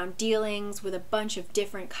underground dealings with a bunch of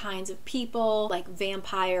different kinds of people, like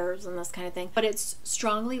vampires and this kind of thing. But it's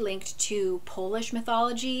strongly linked to Polish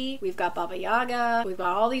mythology. We've got Baba Yaga, we've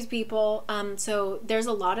got all these people. So there's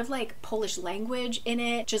a lot of like Polish language in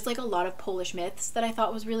it, just like a lot of Polish myths that I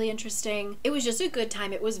thought was really interesting. It was just a good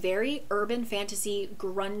time. It was very urban fantasy,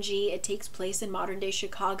 grungy. It takes place in modern day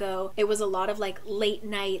Chicago. It was a lot of like late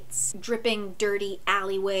nights, dripping dirty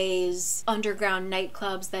alleyways, underground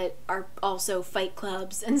nightclubs that are also fight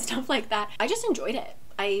clubs and stuff like that. I just enjoyed it.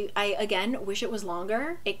 I again wish it was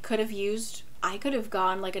longer. I could have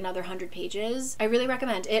gone like another 100 pages. I really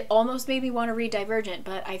recommend it. Almost made me want to read Divergent,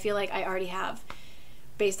 but I feel like I already have,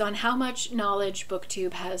 based on how much knowledge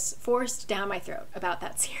BookTube has forced down my throat about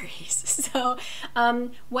that series. So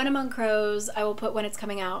When Among Crows, I will put when it's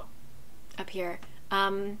coming out up here.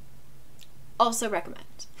 Also recommend.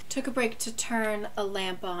 Took a break to turn a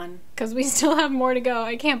lamp on because we still have more to go.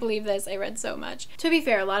 I can't believe this. I read so much. To be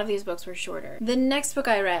fair, a lot of these books were shorter. The next book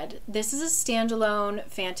I read, this is a standalone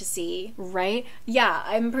fantasy, right? Yeah,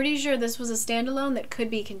 I'm pretty sure this was a standalone that could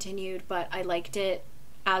be continued, but I liked it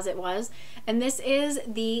as it was. And this is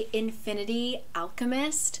The Infinity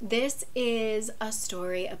Alchemist. This is a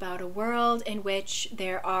story about a world in which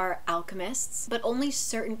there are alchemists, but only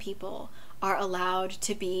certain people are allowed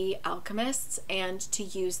to be alchemists and to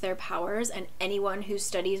use their powers, and anyone who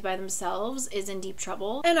studies by themselves is in deep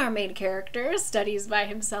trouble. And our main character studies by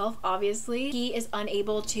himself, obviously. He is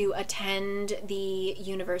unable to attend the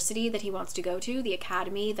university that he wants to go to, the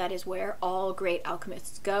academy that is where all great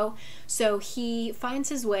alchemists go. So he finds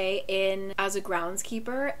his way in as a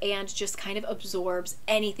groundskeeper and just kind of absorbs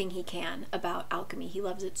anything he can about alchemy. He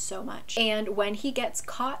loves it so much. And when he gets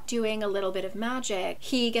caught doing a little bit of magic,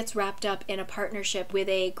 he gets wrapped up in a partnership with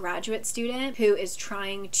a graduate student who is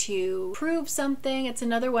trying to prove something. It's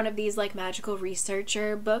another one of these like magical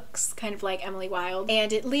researcher books, kind of like Emily Wilde.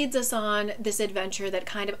 And it leads us on this adventure that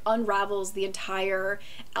kind of unravels the entire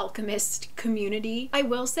alchemist community. I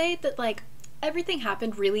will say that like everything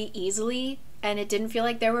happened really easily, and it didn't feel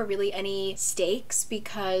like there were really any stakes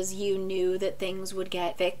because you knew that things would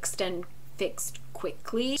get fixed and fixed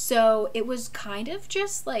quickly. So it was kind of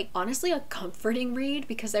just like honestly a comforting read,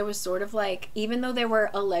 because I was sort of like, even though there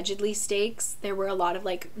were allegedly stakes, there were a lot of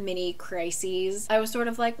like mini crises. I was sort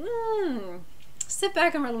of like, sit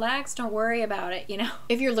back and relax, don't worry about it, you know?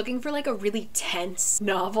 If you're looking for like a really tense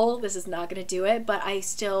novel, this is not gonna do it, but I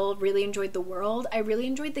still really enjoyed the world. I really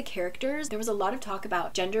enjoyed the characters. There was a lot of talk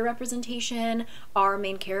about gender representation. Our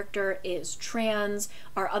main character is trans.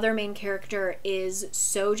 Our other main character is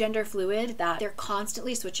so gender fluid that they're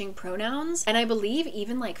constantly switching pronouns. And I believe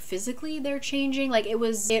even like physically they're changing. Like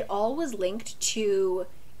it all was linked to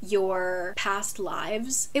your past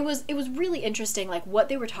lives. It was really interesting like what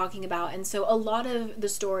they were talking about, and so a lot of the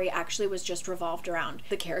story actually was just revolved around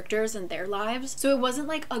the characters and their lives. So it wasn't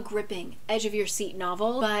like a gripping edge of your seat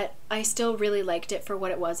novel, but I still really liked it for what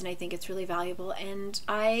it was, and I think it's really valuable, and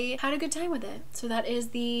I had a good time with it. So that is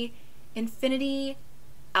The Infinity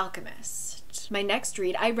Alchemist. My next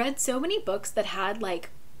read, I read so many books that had like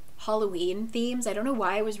Halloween themes. I don't know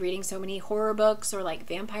why I was reading so many horror books or like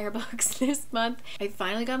vampire books this month. I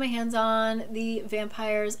finally got my hands on The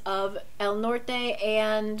Vampires of El Norte,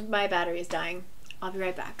 and my battery is dying. I'll be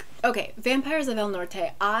right back. Okay, Vampires of El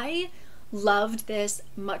Norte. I loved this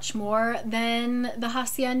much more than The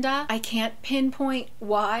Hacienda. I can't pinpoint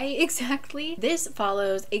why exactly. This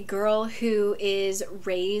follows a girl who is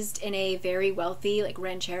raised in a very wealthy like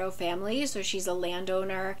ranchero family, so she's a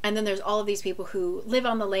landowner, and then there's all of these people who live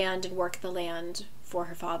on the land and work the land for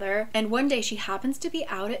her father. And one day she happens to be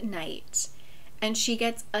out at night and she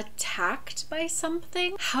gets attacked by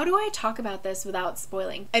something. How do I talk about this without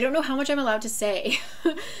spoiling? I don't know how much I'm allowed to say.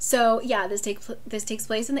 So yeah, this takes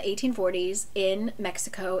place in the 1840s in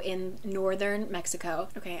Mexico, in northern Mexico.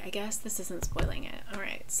 Okay, I guess this isn't spoiling it. All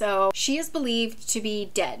right, so she is believed to be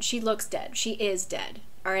dead. She looks dead. She is dead.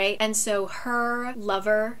 All right, and so her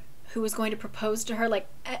lover, who was going to propose to her, like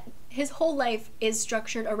his whole life is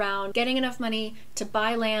structured around getting enough money to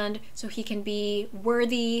buy land so he can be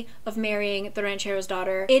worthy of marrying the ranchero's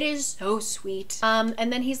daughter. It is so sweet.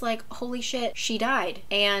 And then he's like, holy shit, she died,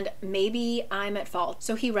 and maybe I'm at fault.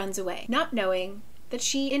 So he runs away, not knowing that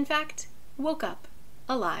she in fact woke up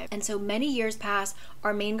alive. And so many years pass.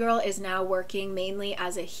 Our main girl is now working mainly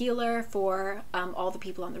as a healer for all the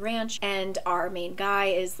people on the ranch, and our main guy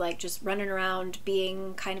is like just running around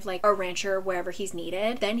being kind of like a rancher wherever he's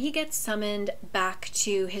needed. Then he gets summoned back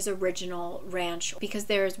to his original ranch because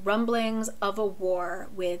there's rumblings of a war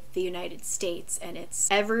with the United States, and it's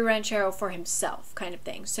every ranchero for himself kind of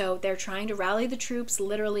thing. So they're trying to rally the troops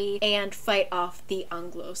literally and fight off the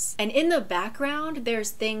Anglos. And in the background, there's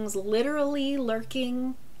things literally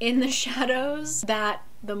lurking in the shadows that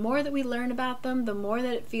the more that we learn about them, the more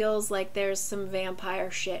that it feels like there's some vampire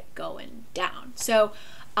shit going down. So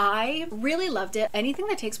I really loved it. Anything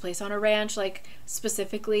that takes place on a ranch, like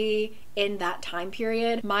specifically in that time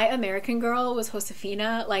period. My American Girl was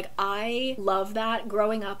Josefina. Like, I love that.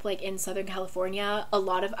 Growing up like in Southern California, a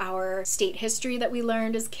lot of our state history that we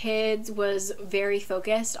learned as kids was very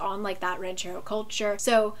focused on like that ranchero culture.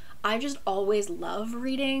 So I just always love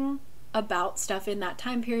reading about stuff in that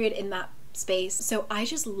time period, in that space. So I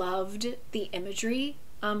just loved the imagery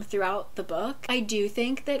throughout the book. I do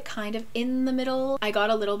think that kind of in the middle, I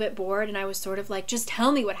got a little bit bored and I was sort of like, just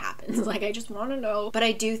tell me what happens. Like, I just want to know. But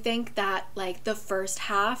I do think that like the first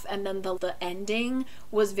half and then the ending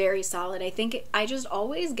was very solid. I think I just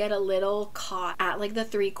always get a little caught at like the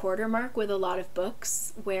 3/4 mark with a lot of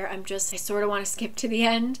books where I sort of want to skip to the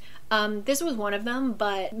end. This was one of them,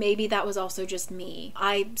 but maybe that was also just me.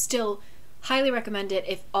 I still highly recommend it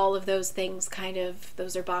if all of those things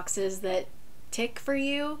those are boxes that tick for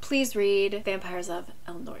you. Please read Vampires of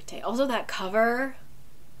El Norte. Also, that cover,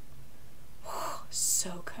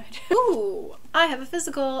 so good. Ooh, I have a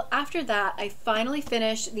physical. After that, I finally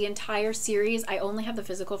finished the entire series. I only have the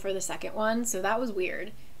physical for the second one, so that was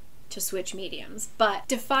weird to switch mediums. But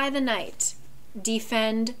Defy the Night,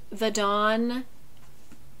 Defend the Dawn,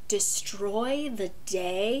 Destroy the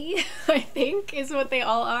Day, I think is what they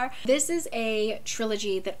all are. This is a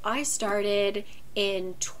trilogy that I started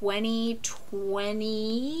in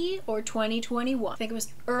 2020 or 2021. I think it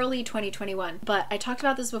was early 2021. But I talked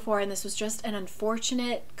about this before, and this was just an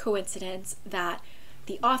unfortunate coincidence that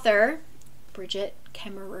the author, Bridget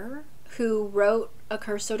Kemmerer, who wrote A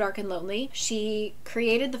Curse So Dark and Lonely, she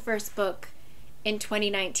created the first book in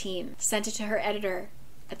 2019, sent it to her editor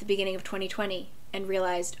at the beginning of 2020, and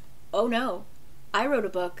realized, oh no, I wrote a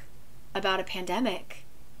book about a pandemic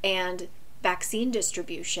and vaccine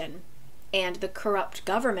distribution and the corrupt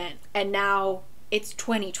government, and now it's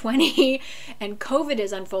 2020 and COVID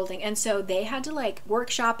is unfolding. And so they had to like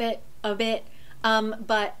workshop it a bit.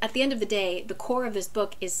 But at the end of the day, the core of this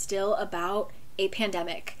book is still about a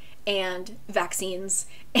pandemic and vaccines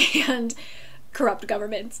and corrupt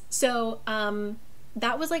governments. So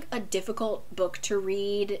that was like a difficult book to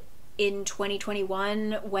read in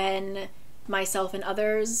 2021 when myself and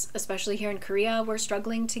others, especially here in Korea, were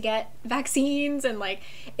struggling to get vaccines, and like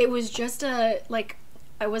it was just I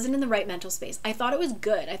wasn't in the right mental space. I thought it was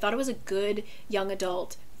good. I thought it was a good young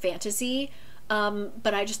adult fantasy,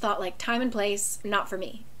 but I just thought like time and place, not for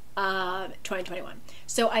me. 2021.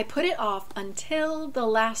 So I put it off until the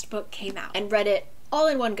last book came out and read it all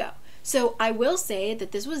in one go. So I will say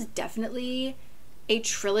that this was definitely a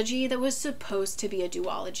trilogy that was supposed to be a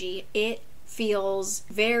duology. It feels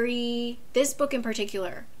this book in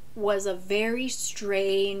particular was a very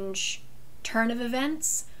strange turn of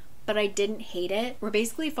events, but I didn't hate it. We're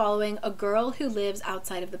basically following a girl who lives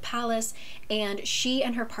outside of the palace, and she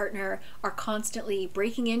and her partner are constantly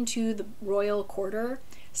breaking into the royal quarter,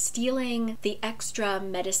 stealing the extra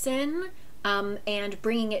medicine, and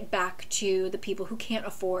bringing it back to the people who can't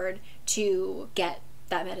afford to get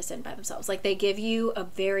that medicine by themselves. Like, they give you a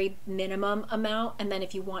very minimum amount, and then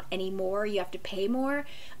if you want any more, you have to pay more.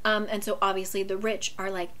 And so obviously the rich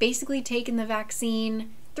are like basically taking the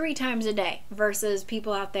vaccine 3 times a day versus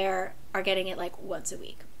people out there are getting it like once a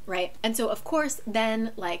week, right? And so of course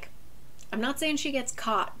then, like, I'm not saying she gets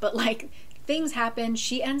caught, but like things happen.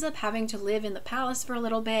 She ends up having to live in the palace for a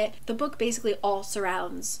little bit. The book basically all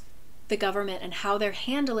surrounds the government and how they're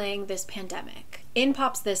handling this pandemic. In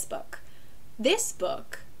pops this book. This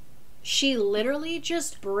book, she literally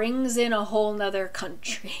just brings in a whole nother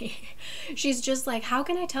country. She's just like, how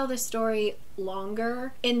can I tell this story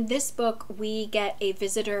longer? In this book, we get a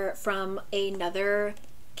visitor from another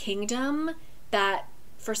kingdom that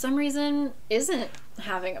for some reason isn't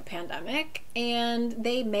having a pandemic, and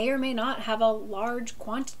they may or may not have a large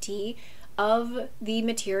quantity of the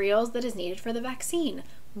materials that is needed for the vaccine.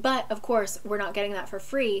 But of course, we're not getting that for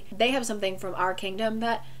free. They have something from our kingdom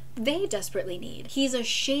that they desperately need. He's a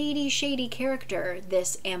shady character,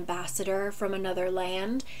 this ambassador from another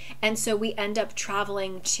land, and so we end up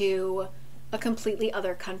traveling to a completely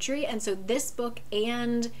other country. And so this book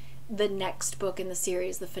and the next book in the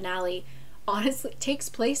series, the finale, honestly takes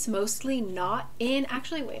place mostly not in,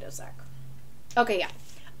 actually, wait a sec. Okay,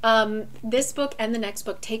 yeah. This book and the next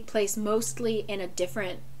book take place mostly in a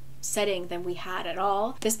different setting than we had at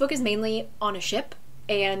all. This book is mainly on a ship,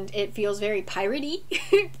 and it feels very piratey.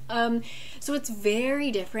 So it's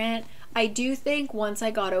very different. I do think once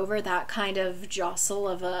I got over that kind of jostle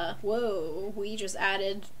of a, whoa, we just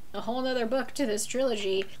added a whole nother book to this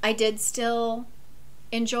trilogy, I did still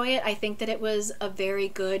enjoy it. I think that it was a very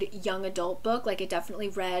good young adult book. Like, it definitely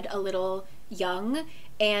read a little young,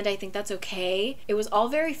 and I think that's okay. It was all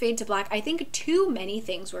very fade to black. I think too many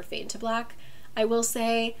things were fade to black. I will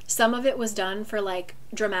say some of it was done for like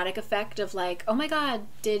dramatic effect of like, oh my god,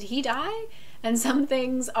 did he die? And some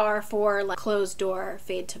things are for like closed door,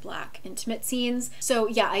 fade to black, intimate scenes. So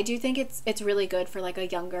yeah, I do think it's really good for like a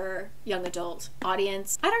young adult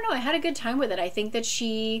audience. I don't know, I had a good time with it. I think that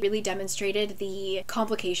she really demonstrated the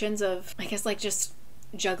complications of, I guess, like just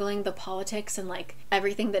juggling the politics and like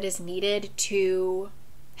everything that is needed to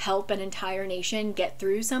help an entire nation get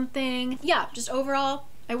through something. Yeah, just overall,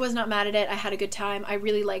 I was not mad at it. I had a good time. I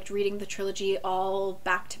really liked reading the trilogy all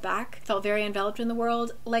back to back. Felt very enveloped in the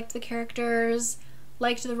world, liked the characters,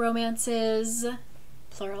 liked the romances,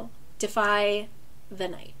 plural, defy the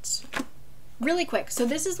night. Really quick, so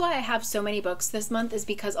this is why I have so many books this month, is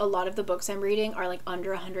because a lot of the books I'm reading are like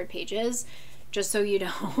under 100 pages, just so you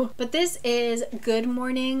know. But this is Good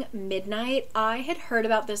Morning Midnight. I had heard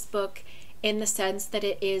about this book in the sense that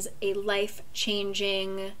it is a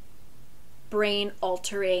life-changing,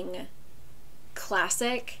 brain-altering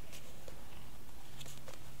classic.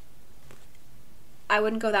 I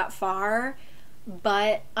wouldn't go that far,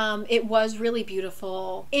 but it was really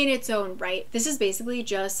beautiful in its own right. This is basically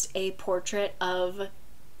just a portrait of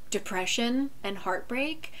depression and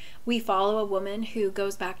heartbreak. We follow a woman who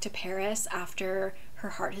goes back to Paris after her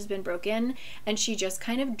heart has been broken, and she just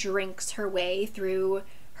kind of drinks her way through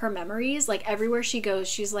her memories. Like, everywhere she goes,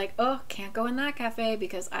 she's like, oh, can't go in that cafe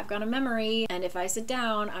because I've got a memory, and if I sit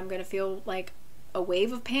down, I'm gonna feel like a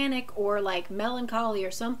wave of panic or like melancholy or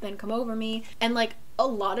something come over me. And like, a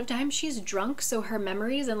lot of times she's drunk, so her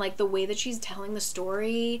memories and like the way that she's telling the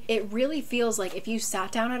story, it really feels like if you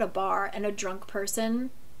sat down at a bar and a drunk person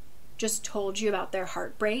just told you about their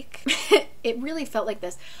heartbreak. It really felt like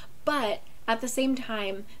this. But at the same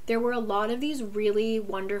time, there were a lot of these really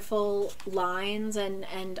wonderful lines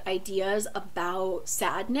and ideas about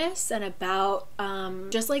sadness and about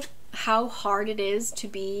just like how hard it is to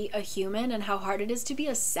be a human and how hard it is to be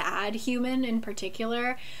a sad human in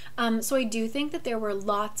particular. So I do think that there were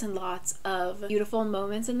lots and lots of beautiful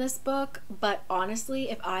moments in this book, but honestly,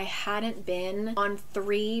 if I hadn't been on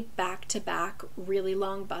 3 back-to-back really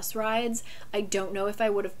long bus rides, I don't know if I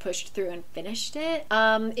would have pushed through and finished it.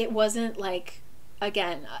 It wasn't like,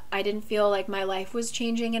 again, I didn't feel like my life was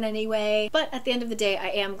changing in any way, but at the end of the day, I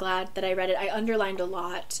am glad that I read it. I underlined a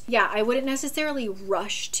lot. Yeah, I wouldn't necessarily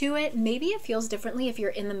rush to it. Maybe it feels differently if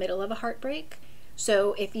you're in the middle of a heartbreak.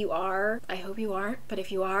 So if you are, I hope you aren't, but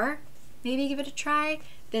if you are, maybe give it a try.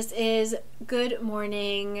 This is Good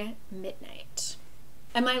Morning Midnight.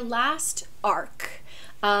 And my last arc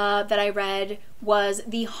that I read was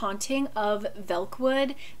The Haunting of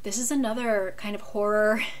Velkwood. This is another kind of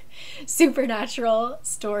horror supernatural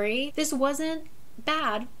story. This wasn't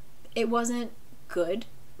bad, it wasn't good,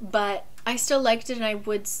 but I still liked it and I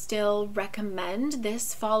would still recommend.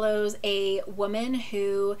 This follows a woman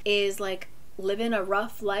who is like living a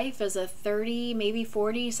rough life as a 30, maybe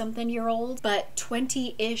 40 something year old, but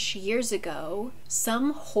 20-ish years ago,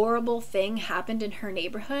 some horrible thing happened in her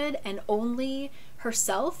neighborhood and only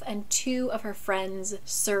herself and 2 of her friends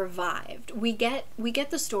survived. We get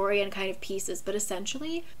the story in kind of pieces, but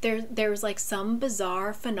essentially there's like some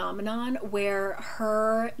bizarre phenomenon where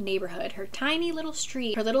her neighborhood, her tiny little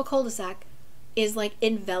street, her little cul-de-sac is like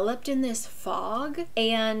enveloped in this fog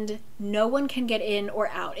and no one can get in or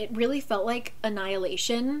out. It really felt like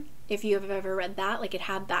Annihilation, if you have ever read that. Like, it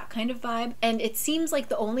had that kind of vibe, and it seems like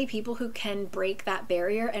the only people who can break that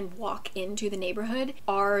barrier and walk into the neighborhood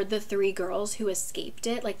are the 3 girls who escaped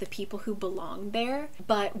it, like the people who belonged there.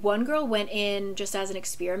 But one girl went in just as an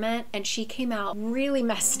experiment and she came out really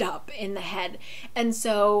messed up in the head, and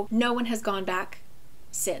so no one has gone back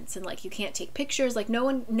since, and like you can't take pictures, like no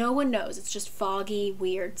one knows. It's just foggy,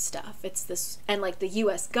 weird stuff. It's this, and like the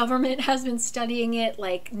US government has been studying it.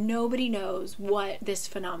 Like, nobody knows what this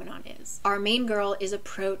phenomenon is. Our main girl is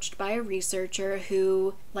approached by a researcher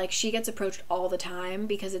who, like, she gets approached all the time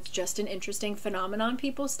because it's just an interesting phenomenon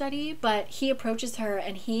people study, but he approaches her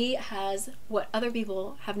and he has what other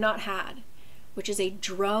people have not had, which is a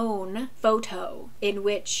drone photo in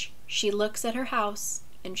which she looks at her house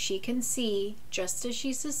and she can see, just as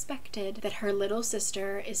she suspected, that her little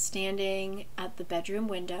sister is standing at the bedroom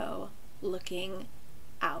window looking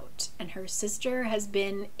out. And her sister has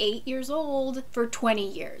been 8 years old for 20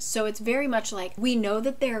 years. So it's very much like, we know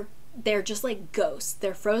that they're just like ghosts.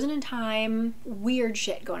 They're frozen in time, weird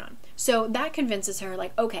shit going on. So that convinces her,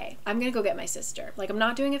 like, okay, I'm gonna go get my sister. Like, I'm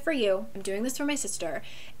not doing it for you, I'm doing this for my sister.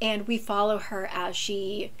 And we follow her as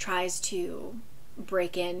she tries to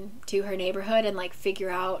break in to her neighborhood and like figure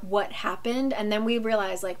out what happened. And then we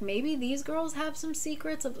realize, like, maybe these girls have some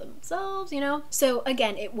secrets of themselves, you know? So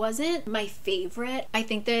again, it wasn't my favorite. I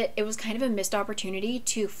think that it was kind of a missed opportunity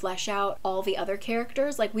to flesh out all the other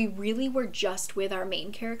characters. Like, we really were just with our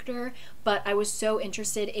main character, but I was so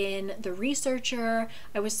interested in the researcher.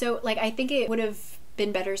 I was so, like, I think it would have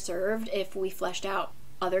been better served if we fleshed out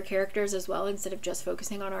other characters as well instead of just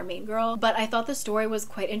focusing on our main girl. But I thought the story was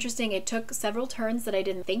quite interesting. It took several turns that I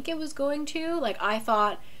didn't think it was going to. Like, I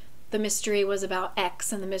thought the mystery was about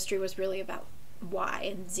X and the mystery was really about Y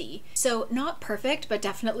and Z. So not perfect, but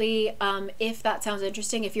definitely, if that sounds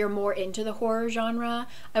interesting, if you're more into the horror genre,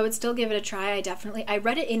 I would still give it a try. I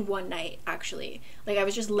read it in one night, actually. Like, I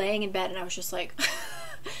was just laying in bed and I was just like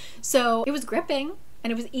so it was gripping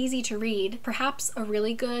and it was easy to read. Perhaps a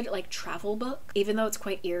really good like travel book, even though it's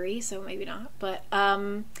quite eerie, so maybe not. But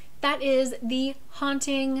that is The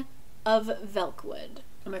Haunting of Velkwood.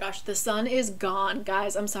 Oh my gosh, the sun is gone,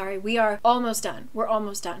 guys. I'm sorry. We are almost done. We're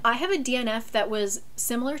almost done. I have a DNF that was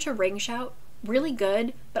similar to Ring Shout, really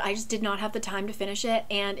good, but I just did not have the time to finish it,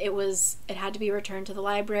 and it had to be returned to the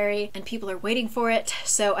library and people are waiting for it,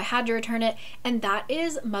 so I had to return it. And that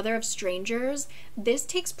is Mother of Strangers. This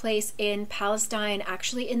takes place in Palestine,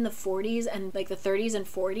 actually in the 40s and like the 30s and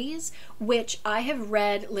 40s, which I have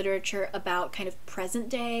read literature about kind of present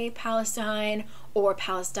day Palestine or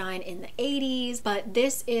Palestine in the 80s, but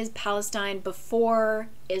this is Palestine before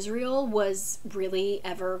Israel was really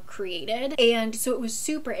ever created. And so it was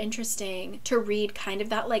super interesting to read kind of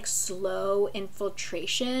that like slow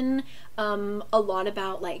infiltration, a lot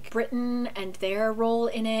about like Britain and their role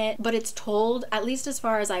in it, but it's told, at least as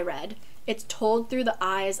far as I read, it's told through the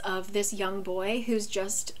eyes of this young boy who's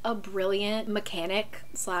just a brilliant mechanic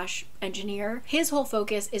slash engineer. His whole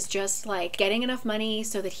focus is just like getting enough money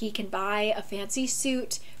so that he can buy a fancy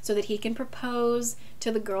suit so that he can propose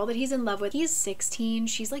to the girl that he's in love with. He's 16,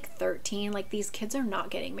 she's like 13. Like, these kids are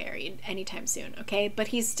not getting married anytime soon, okay? But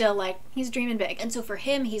he's still like, he's dreaming big. And so for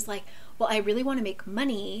him, he's like, well, I really want to make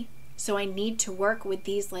money, so I need to work with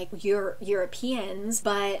these like Europeans,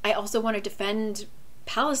 but I also want to defend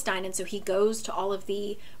Palestine. And so he goes to all of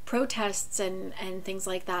the protests and things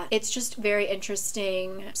like that. It's just very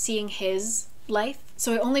interesting seeing his life.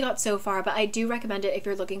 So I only got so far, but I do recommend it if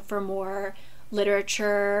you're looking for more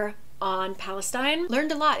literature on Palestine.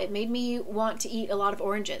 Learned a lot. It made me want to eat a lot of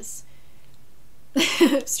oranges.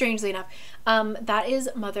 Strangely enough. That is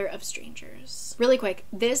Mother of Strangers. Really quick,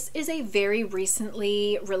 this is a very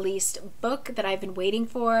recently released book that I've been waiting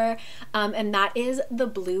for, and that is The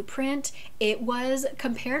Blueprint. It was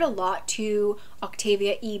compared a lot to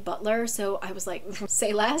Octavia E. Butler, so I was like,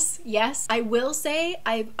 say less. Yes. I will say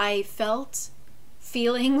I felt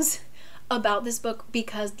feelings about this book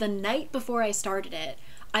because the night before I started it,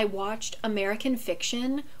 I watched American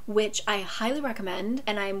Fiction, which I highly recommend,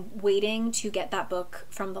 and I'm waiting to get that book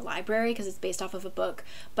from the library because it's based off of a book.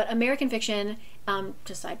 But American Fiction,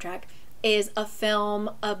 to sidetrack, is a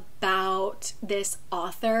film about this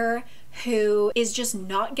author who is just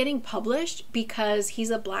not getting published because he's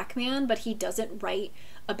a black man, but he doesn't write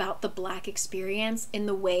about the black experience in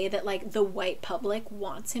the way that like the white public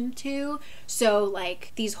wants him to. So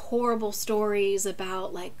like these horrible stories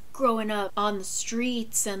about like growing up on the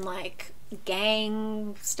streets and like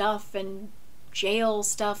gang stuff and jail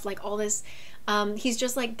stuff, like all this, he's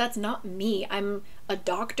just like, that's not me. I'm a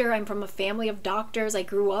doctor, I'm from a family of doctors, I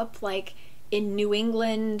grew up like in New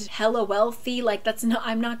England, hella wealthy, like that's not,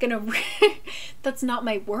 I'm not gonna that's not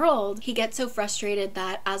my world. He gets so frustrated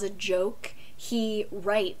that as a joke he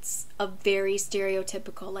writes a very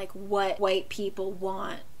stereotypical, like what white people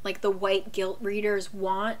want, like the white guilt readers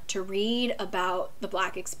want to read about the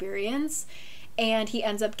black experience, and he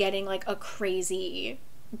ends up getting like a crazy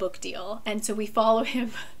book deal. And so we follow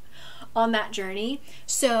him on that journey.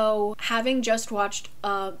 So having just watched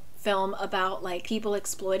a film about like people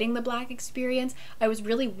exploiting the black experience, I was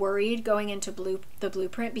really worried going into The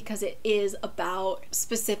Blueprint because it is about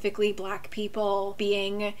specifically black people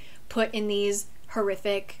being put in these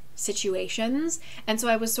horrific situations. And so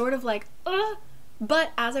I was sort of like,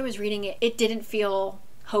 but as I was reading it, it didn't feel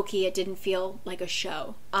hokey. It didn't feel like a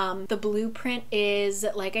show. The blueprint is,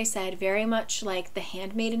 like I said, very much like The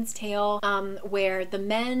Handmaid's Tale, where the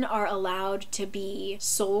men are allowed to be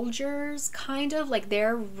soldiers, kind of like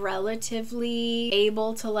they're relatively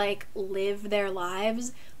able to like live their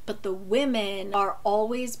lives, but the women are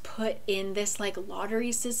always put in this like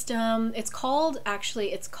lottery system. It's called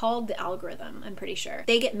the algorithm, I'm pretty sure.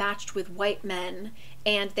 They get matched with white men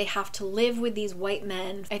and they have to live with these white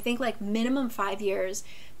men, I think like minimum 5 years,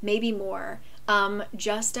 maybe more,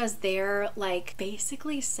 just as their like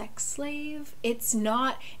basically sex slave. It's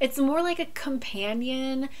more like a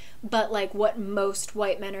companion, but like what most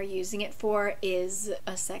white men are using it for is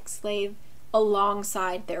a sex slave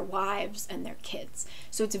alongside their wives and their kids.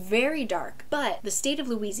 So it's very dark, but the state of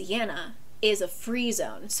Louisiana is a free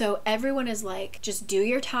zone. So everyone is like, just do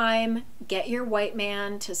your time, get your white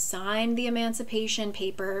man to sign the emancipation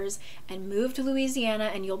papers and move to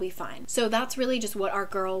Louisiana and you'll be fine. So that's really just what our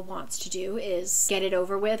girl wants to do, is get it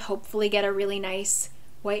over with, hopefully get a really nice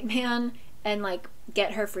white man and like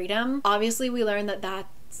get her freedom. Obviously we learn that that's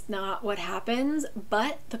not what happens,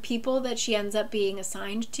 but the people that she ends up being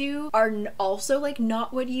assigned to are also like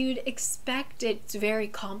not what you'd expect. It's very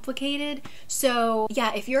complicated. So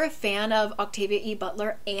yeah, if you're a fan of Octavia E.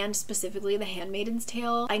 Butler and specifically The Handmaid's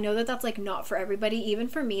Tale, I know that that's like not for everybody. Even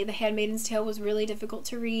for me, The Handmaid's Tale was really difficult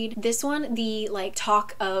to read. This one, the like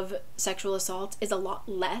talk of sexual assault is a lot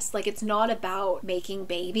less. Like it's not about making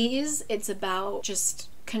babies, it's about just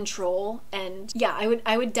control. And yeah,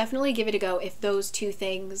 I would definitely give it a go if those two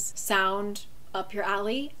things sound up your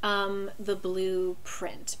alley. The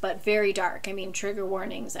blueprint, but very dark. I mean, trigger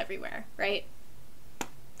warnings everywhere, right?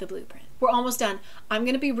 The blueprint. We're almost done. I'm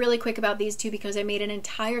gonna be really quick about these two because I made an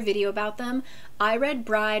entire video about them. I read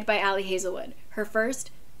Bride by Ali Hazelwood, her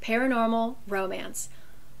first paranormal romance.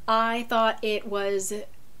 I thought it was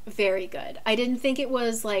very good. I didn't think it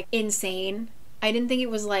was like insane. I didn't think it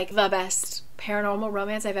was like the best paranormal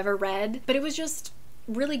romance I've ever read, but it was just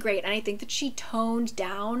really great. And I think that she toned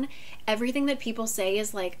down everything that people say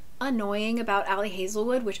is like annoying about Ali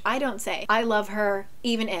Hazelwood, which I don't say. I love her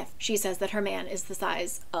even if she says that her man is the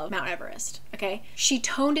size of Mount Everest, okay? She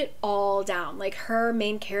toned it all down. Like her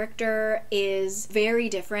main character is very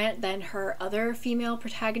different than her other female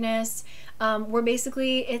protagonists. Where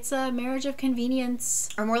basically it's a marriage of convenience,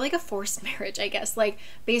 or more like a forced marriage, I guess. Like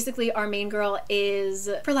basically our main girl is,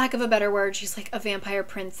 for lack of a better word, she's like a vampire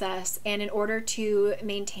princess, and in order to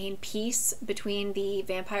maintain peace between the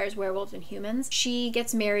vampires, werewolves, and humans, she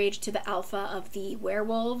gets married to the alpha of the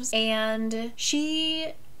werewolves, and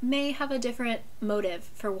she may have a different motive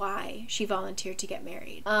for why she volunteered to get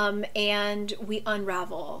married. And we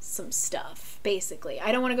unravel some stuff, basically.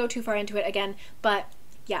 I don't want to go too far into it again, but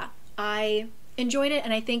yeah, I enjoyed it.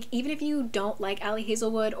 And I think even if you don't like Ali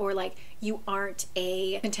Hazelwood, or like you aren't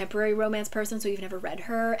a contemporary romance person, so you've never read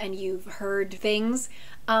her and you've heard things,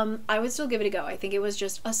 I would still give it a go. I think it was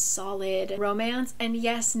just a solid romance. And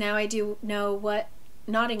yes, now I do know what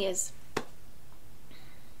nodding is.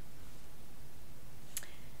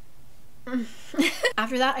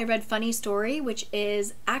 After that, I read Funny Story, which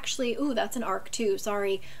is actually, ooh, that's an arc too,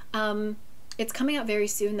 sorry. It's coming out very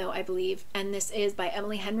soon though, I believe, and this is by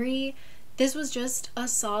Emily Henry. This was just a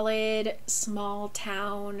solid small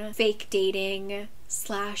town fake dating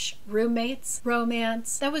 / roommates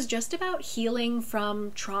romance that was just about healing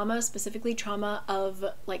from trauma, specifically trauma of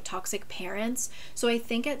like toxic parents. So I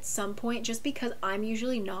think at some point, just because I'm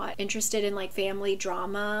usually not interested in like family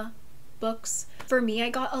drama books, for me, I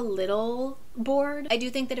got a little bored. I do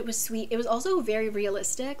think that it was sweet. It was also very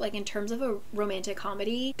realistic, like in terms of a romantic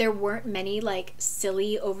comedy. There weren't many like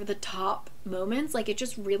silly over the top moments. Like it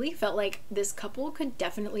just really felt like this couple could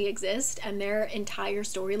definitely exist, and their entire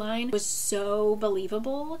storyline was so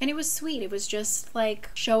believable, and it was sweet. It was just like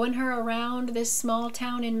showing her around this small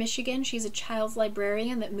town in Michigan. She's a child's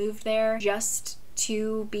librarian that moved there just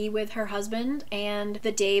to be with her husband, and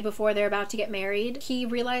the day before they're about to get married, he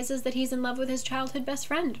realizes that he's in love with his childhood best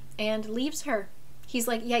friend and leaves her. He's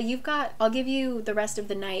like, yeah, I'll give you the rest of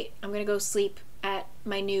the night. I'm gonna go sleep at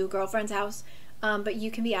my new girlfriend's house, but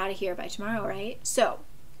you can be out of here by tomorrow, right? So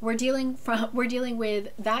we're dealing with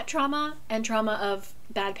that trauma and trauma of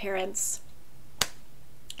bad parents,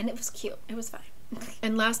 and it was cute. It was fine.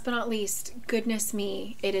 And last but not least, goodness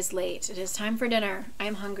me, it is late. It is time for dinner. I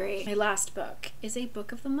am hungry. My last book is a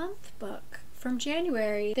book of the month book from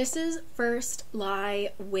January. This is First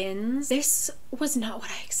Lie Wins. This was not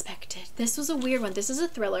what I expected. This was a weird one. This is a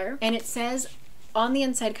thriller, and it says on the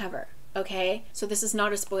inside cover, okay? So this is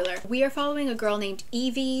not a spoiler. We are following a girl named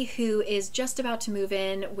Evie who is just about to move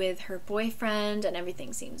in with her boyfriend and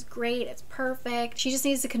everything seems great. It's perfect. She just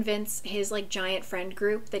needs to convince his like giant friend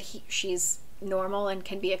group that she's normal and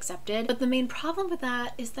can be accepted. But the main problem with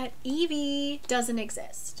that is that Evie doesn't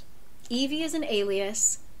exist. Evie is an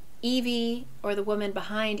alias. Evie, or the woman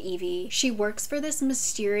behind Evie, she works for this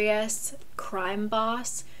mysterious crime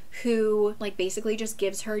boss who like basically just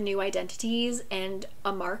gives her new identities and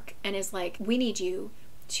a mark and is like, we need you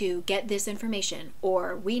to get this information,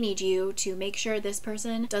 or we need you to make sure this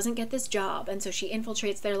person doesn't get this job. And so she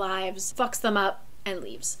infiltrates their lives, fucks them up, and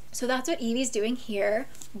leaves. So that's what Evie's doing here,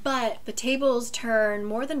 but the tables turn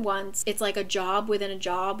more than once. It's like a job within a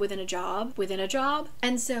job within a job within a job.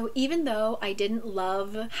 And so even though I didn't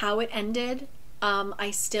love how it ended, I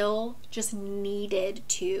still just needed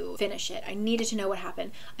to finish it. I needed to know what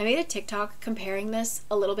happened. I made a TikTok comparing this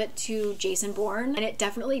a little bit to Jason Bourne, and it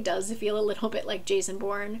definitely does feel a little bit like Jason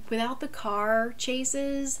Bourne without the car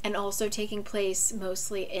chases and also taking place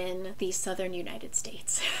mostly in the southern United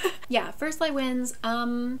States. Yeah, First Light wins.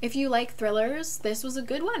 If you like thrillers, this was a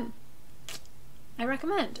good one. I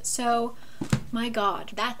recommend. So, my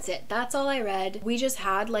God, that's it. That's all I read. We just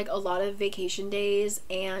had like a lot of vacation days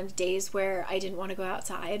and days where I didn't want to go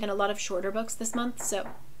outside and a lot of shorter books this month. So,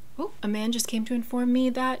 oh, a man just came to inform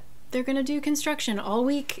me that they're gonna do construction all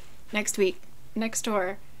week next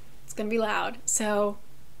door. It's gonna be loud. So,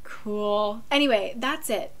 cool. Anyway,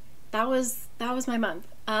 that's it. That was my month.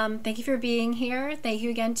 Thank you for being here. Thank you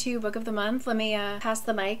again to Book of the Month. Let me pass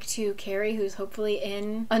the mic to Cari, who's hopefully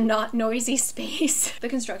in a not noisy space. The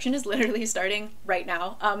construction is literally starting right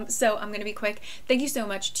now, so I'm gonna be quick. Thank you so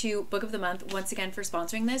much to Book of the Month once again for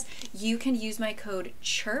sponsoring this. You can use my code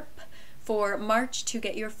CHIRP for March to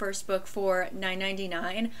get your first book for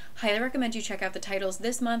 $9.99. Highly recommend you check out the titles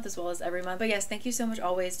this month as well as every month. But yes, thank you so much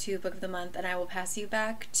always to Book of the Month, and I will pass you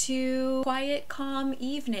back to quiet, calm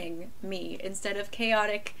evening me instead of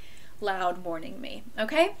chaotic, loud morning me,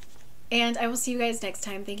 okay? And I will see you guys next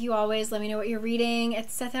time. Thank you always. Let me know what you're reading,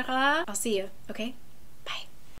 etc. I'll see you, okay?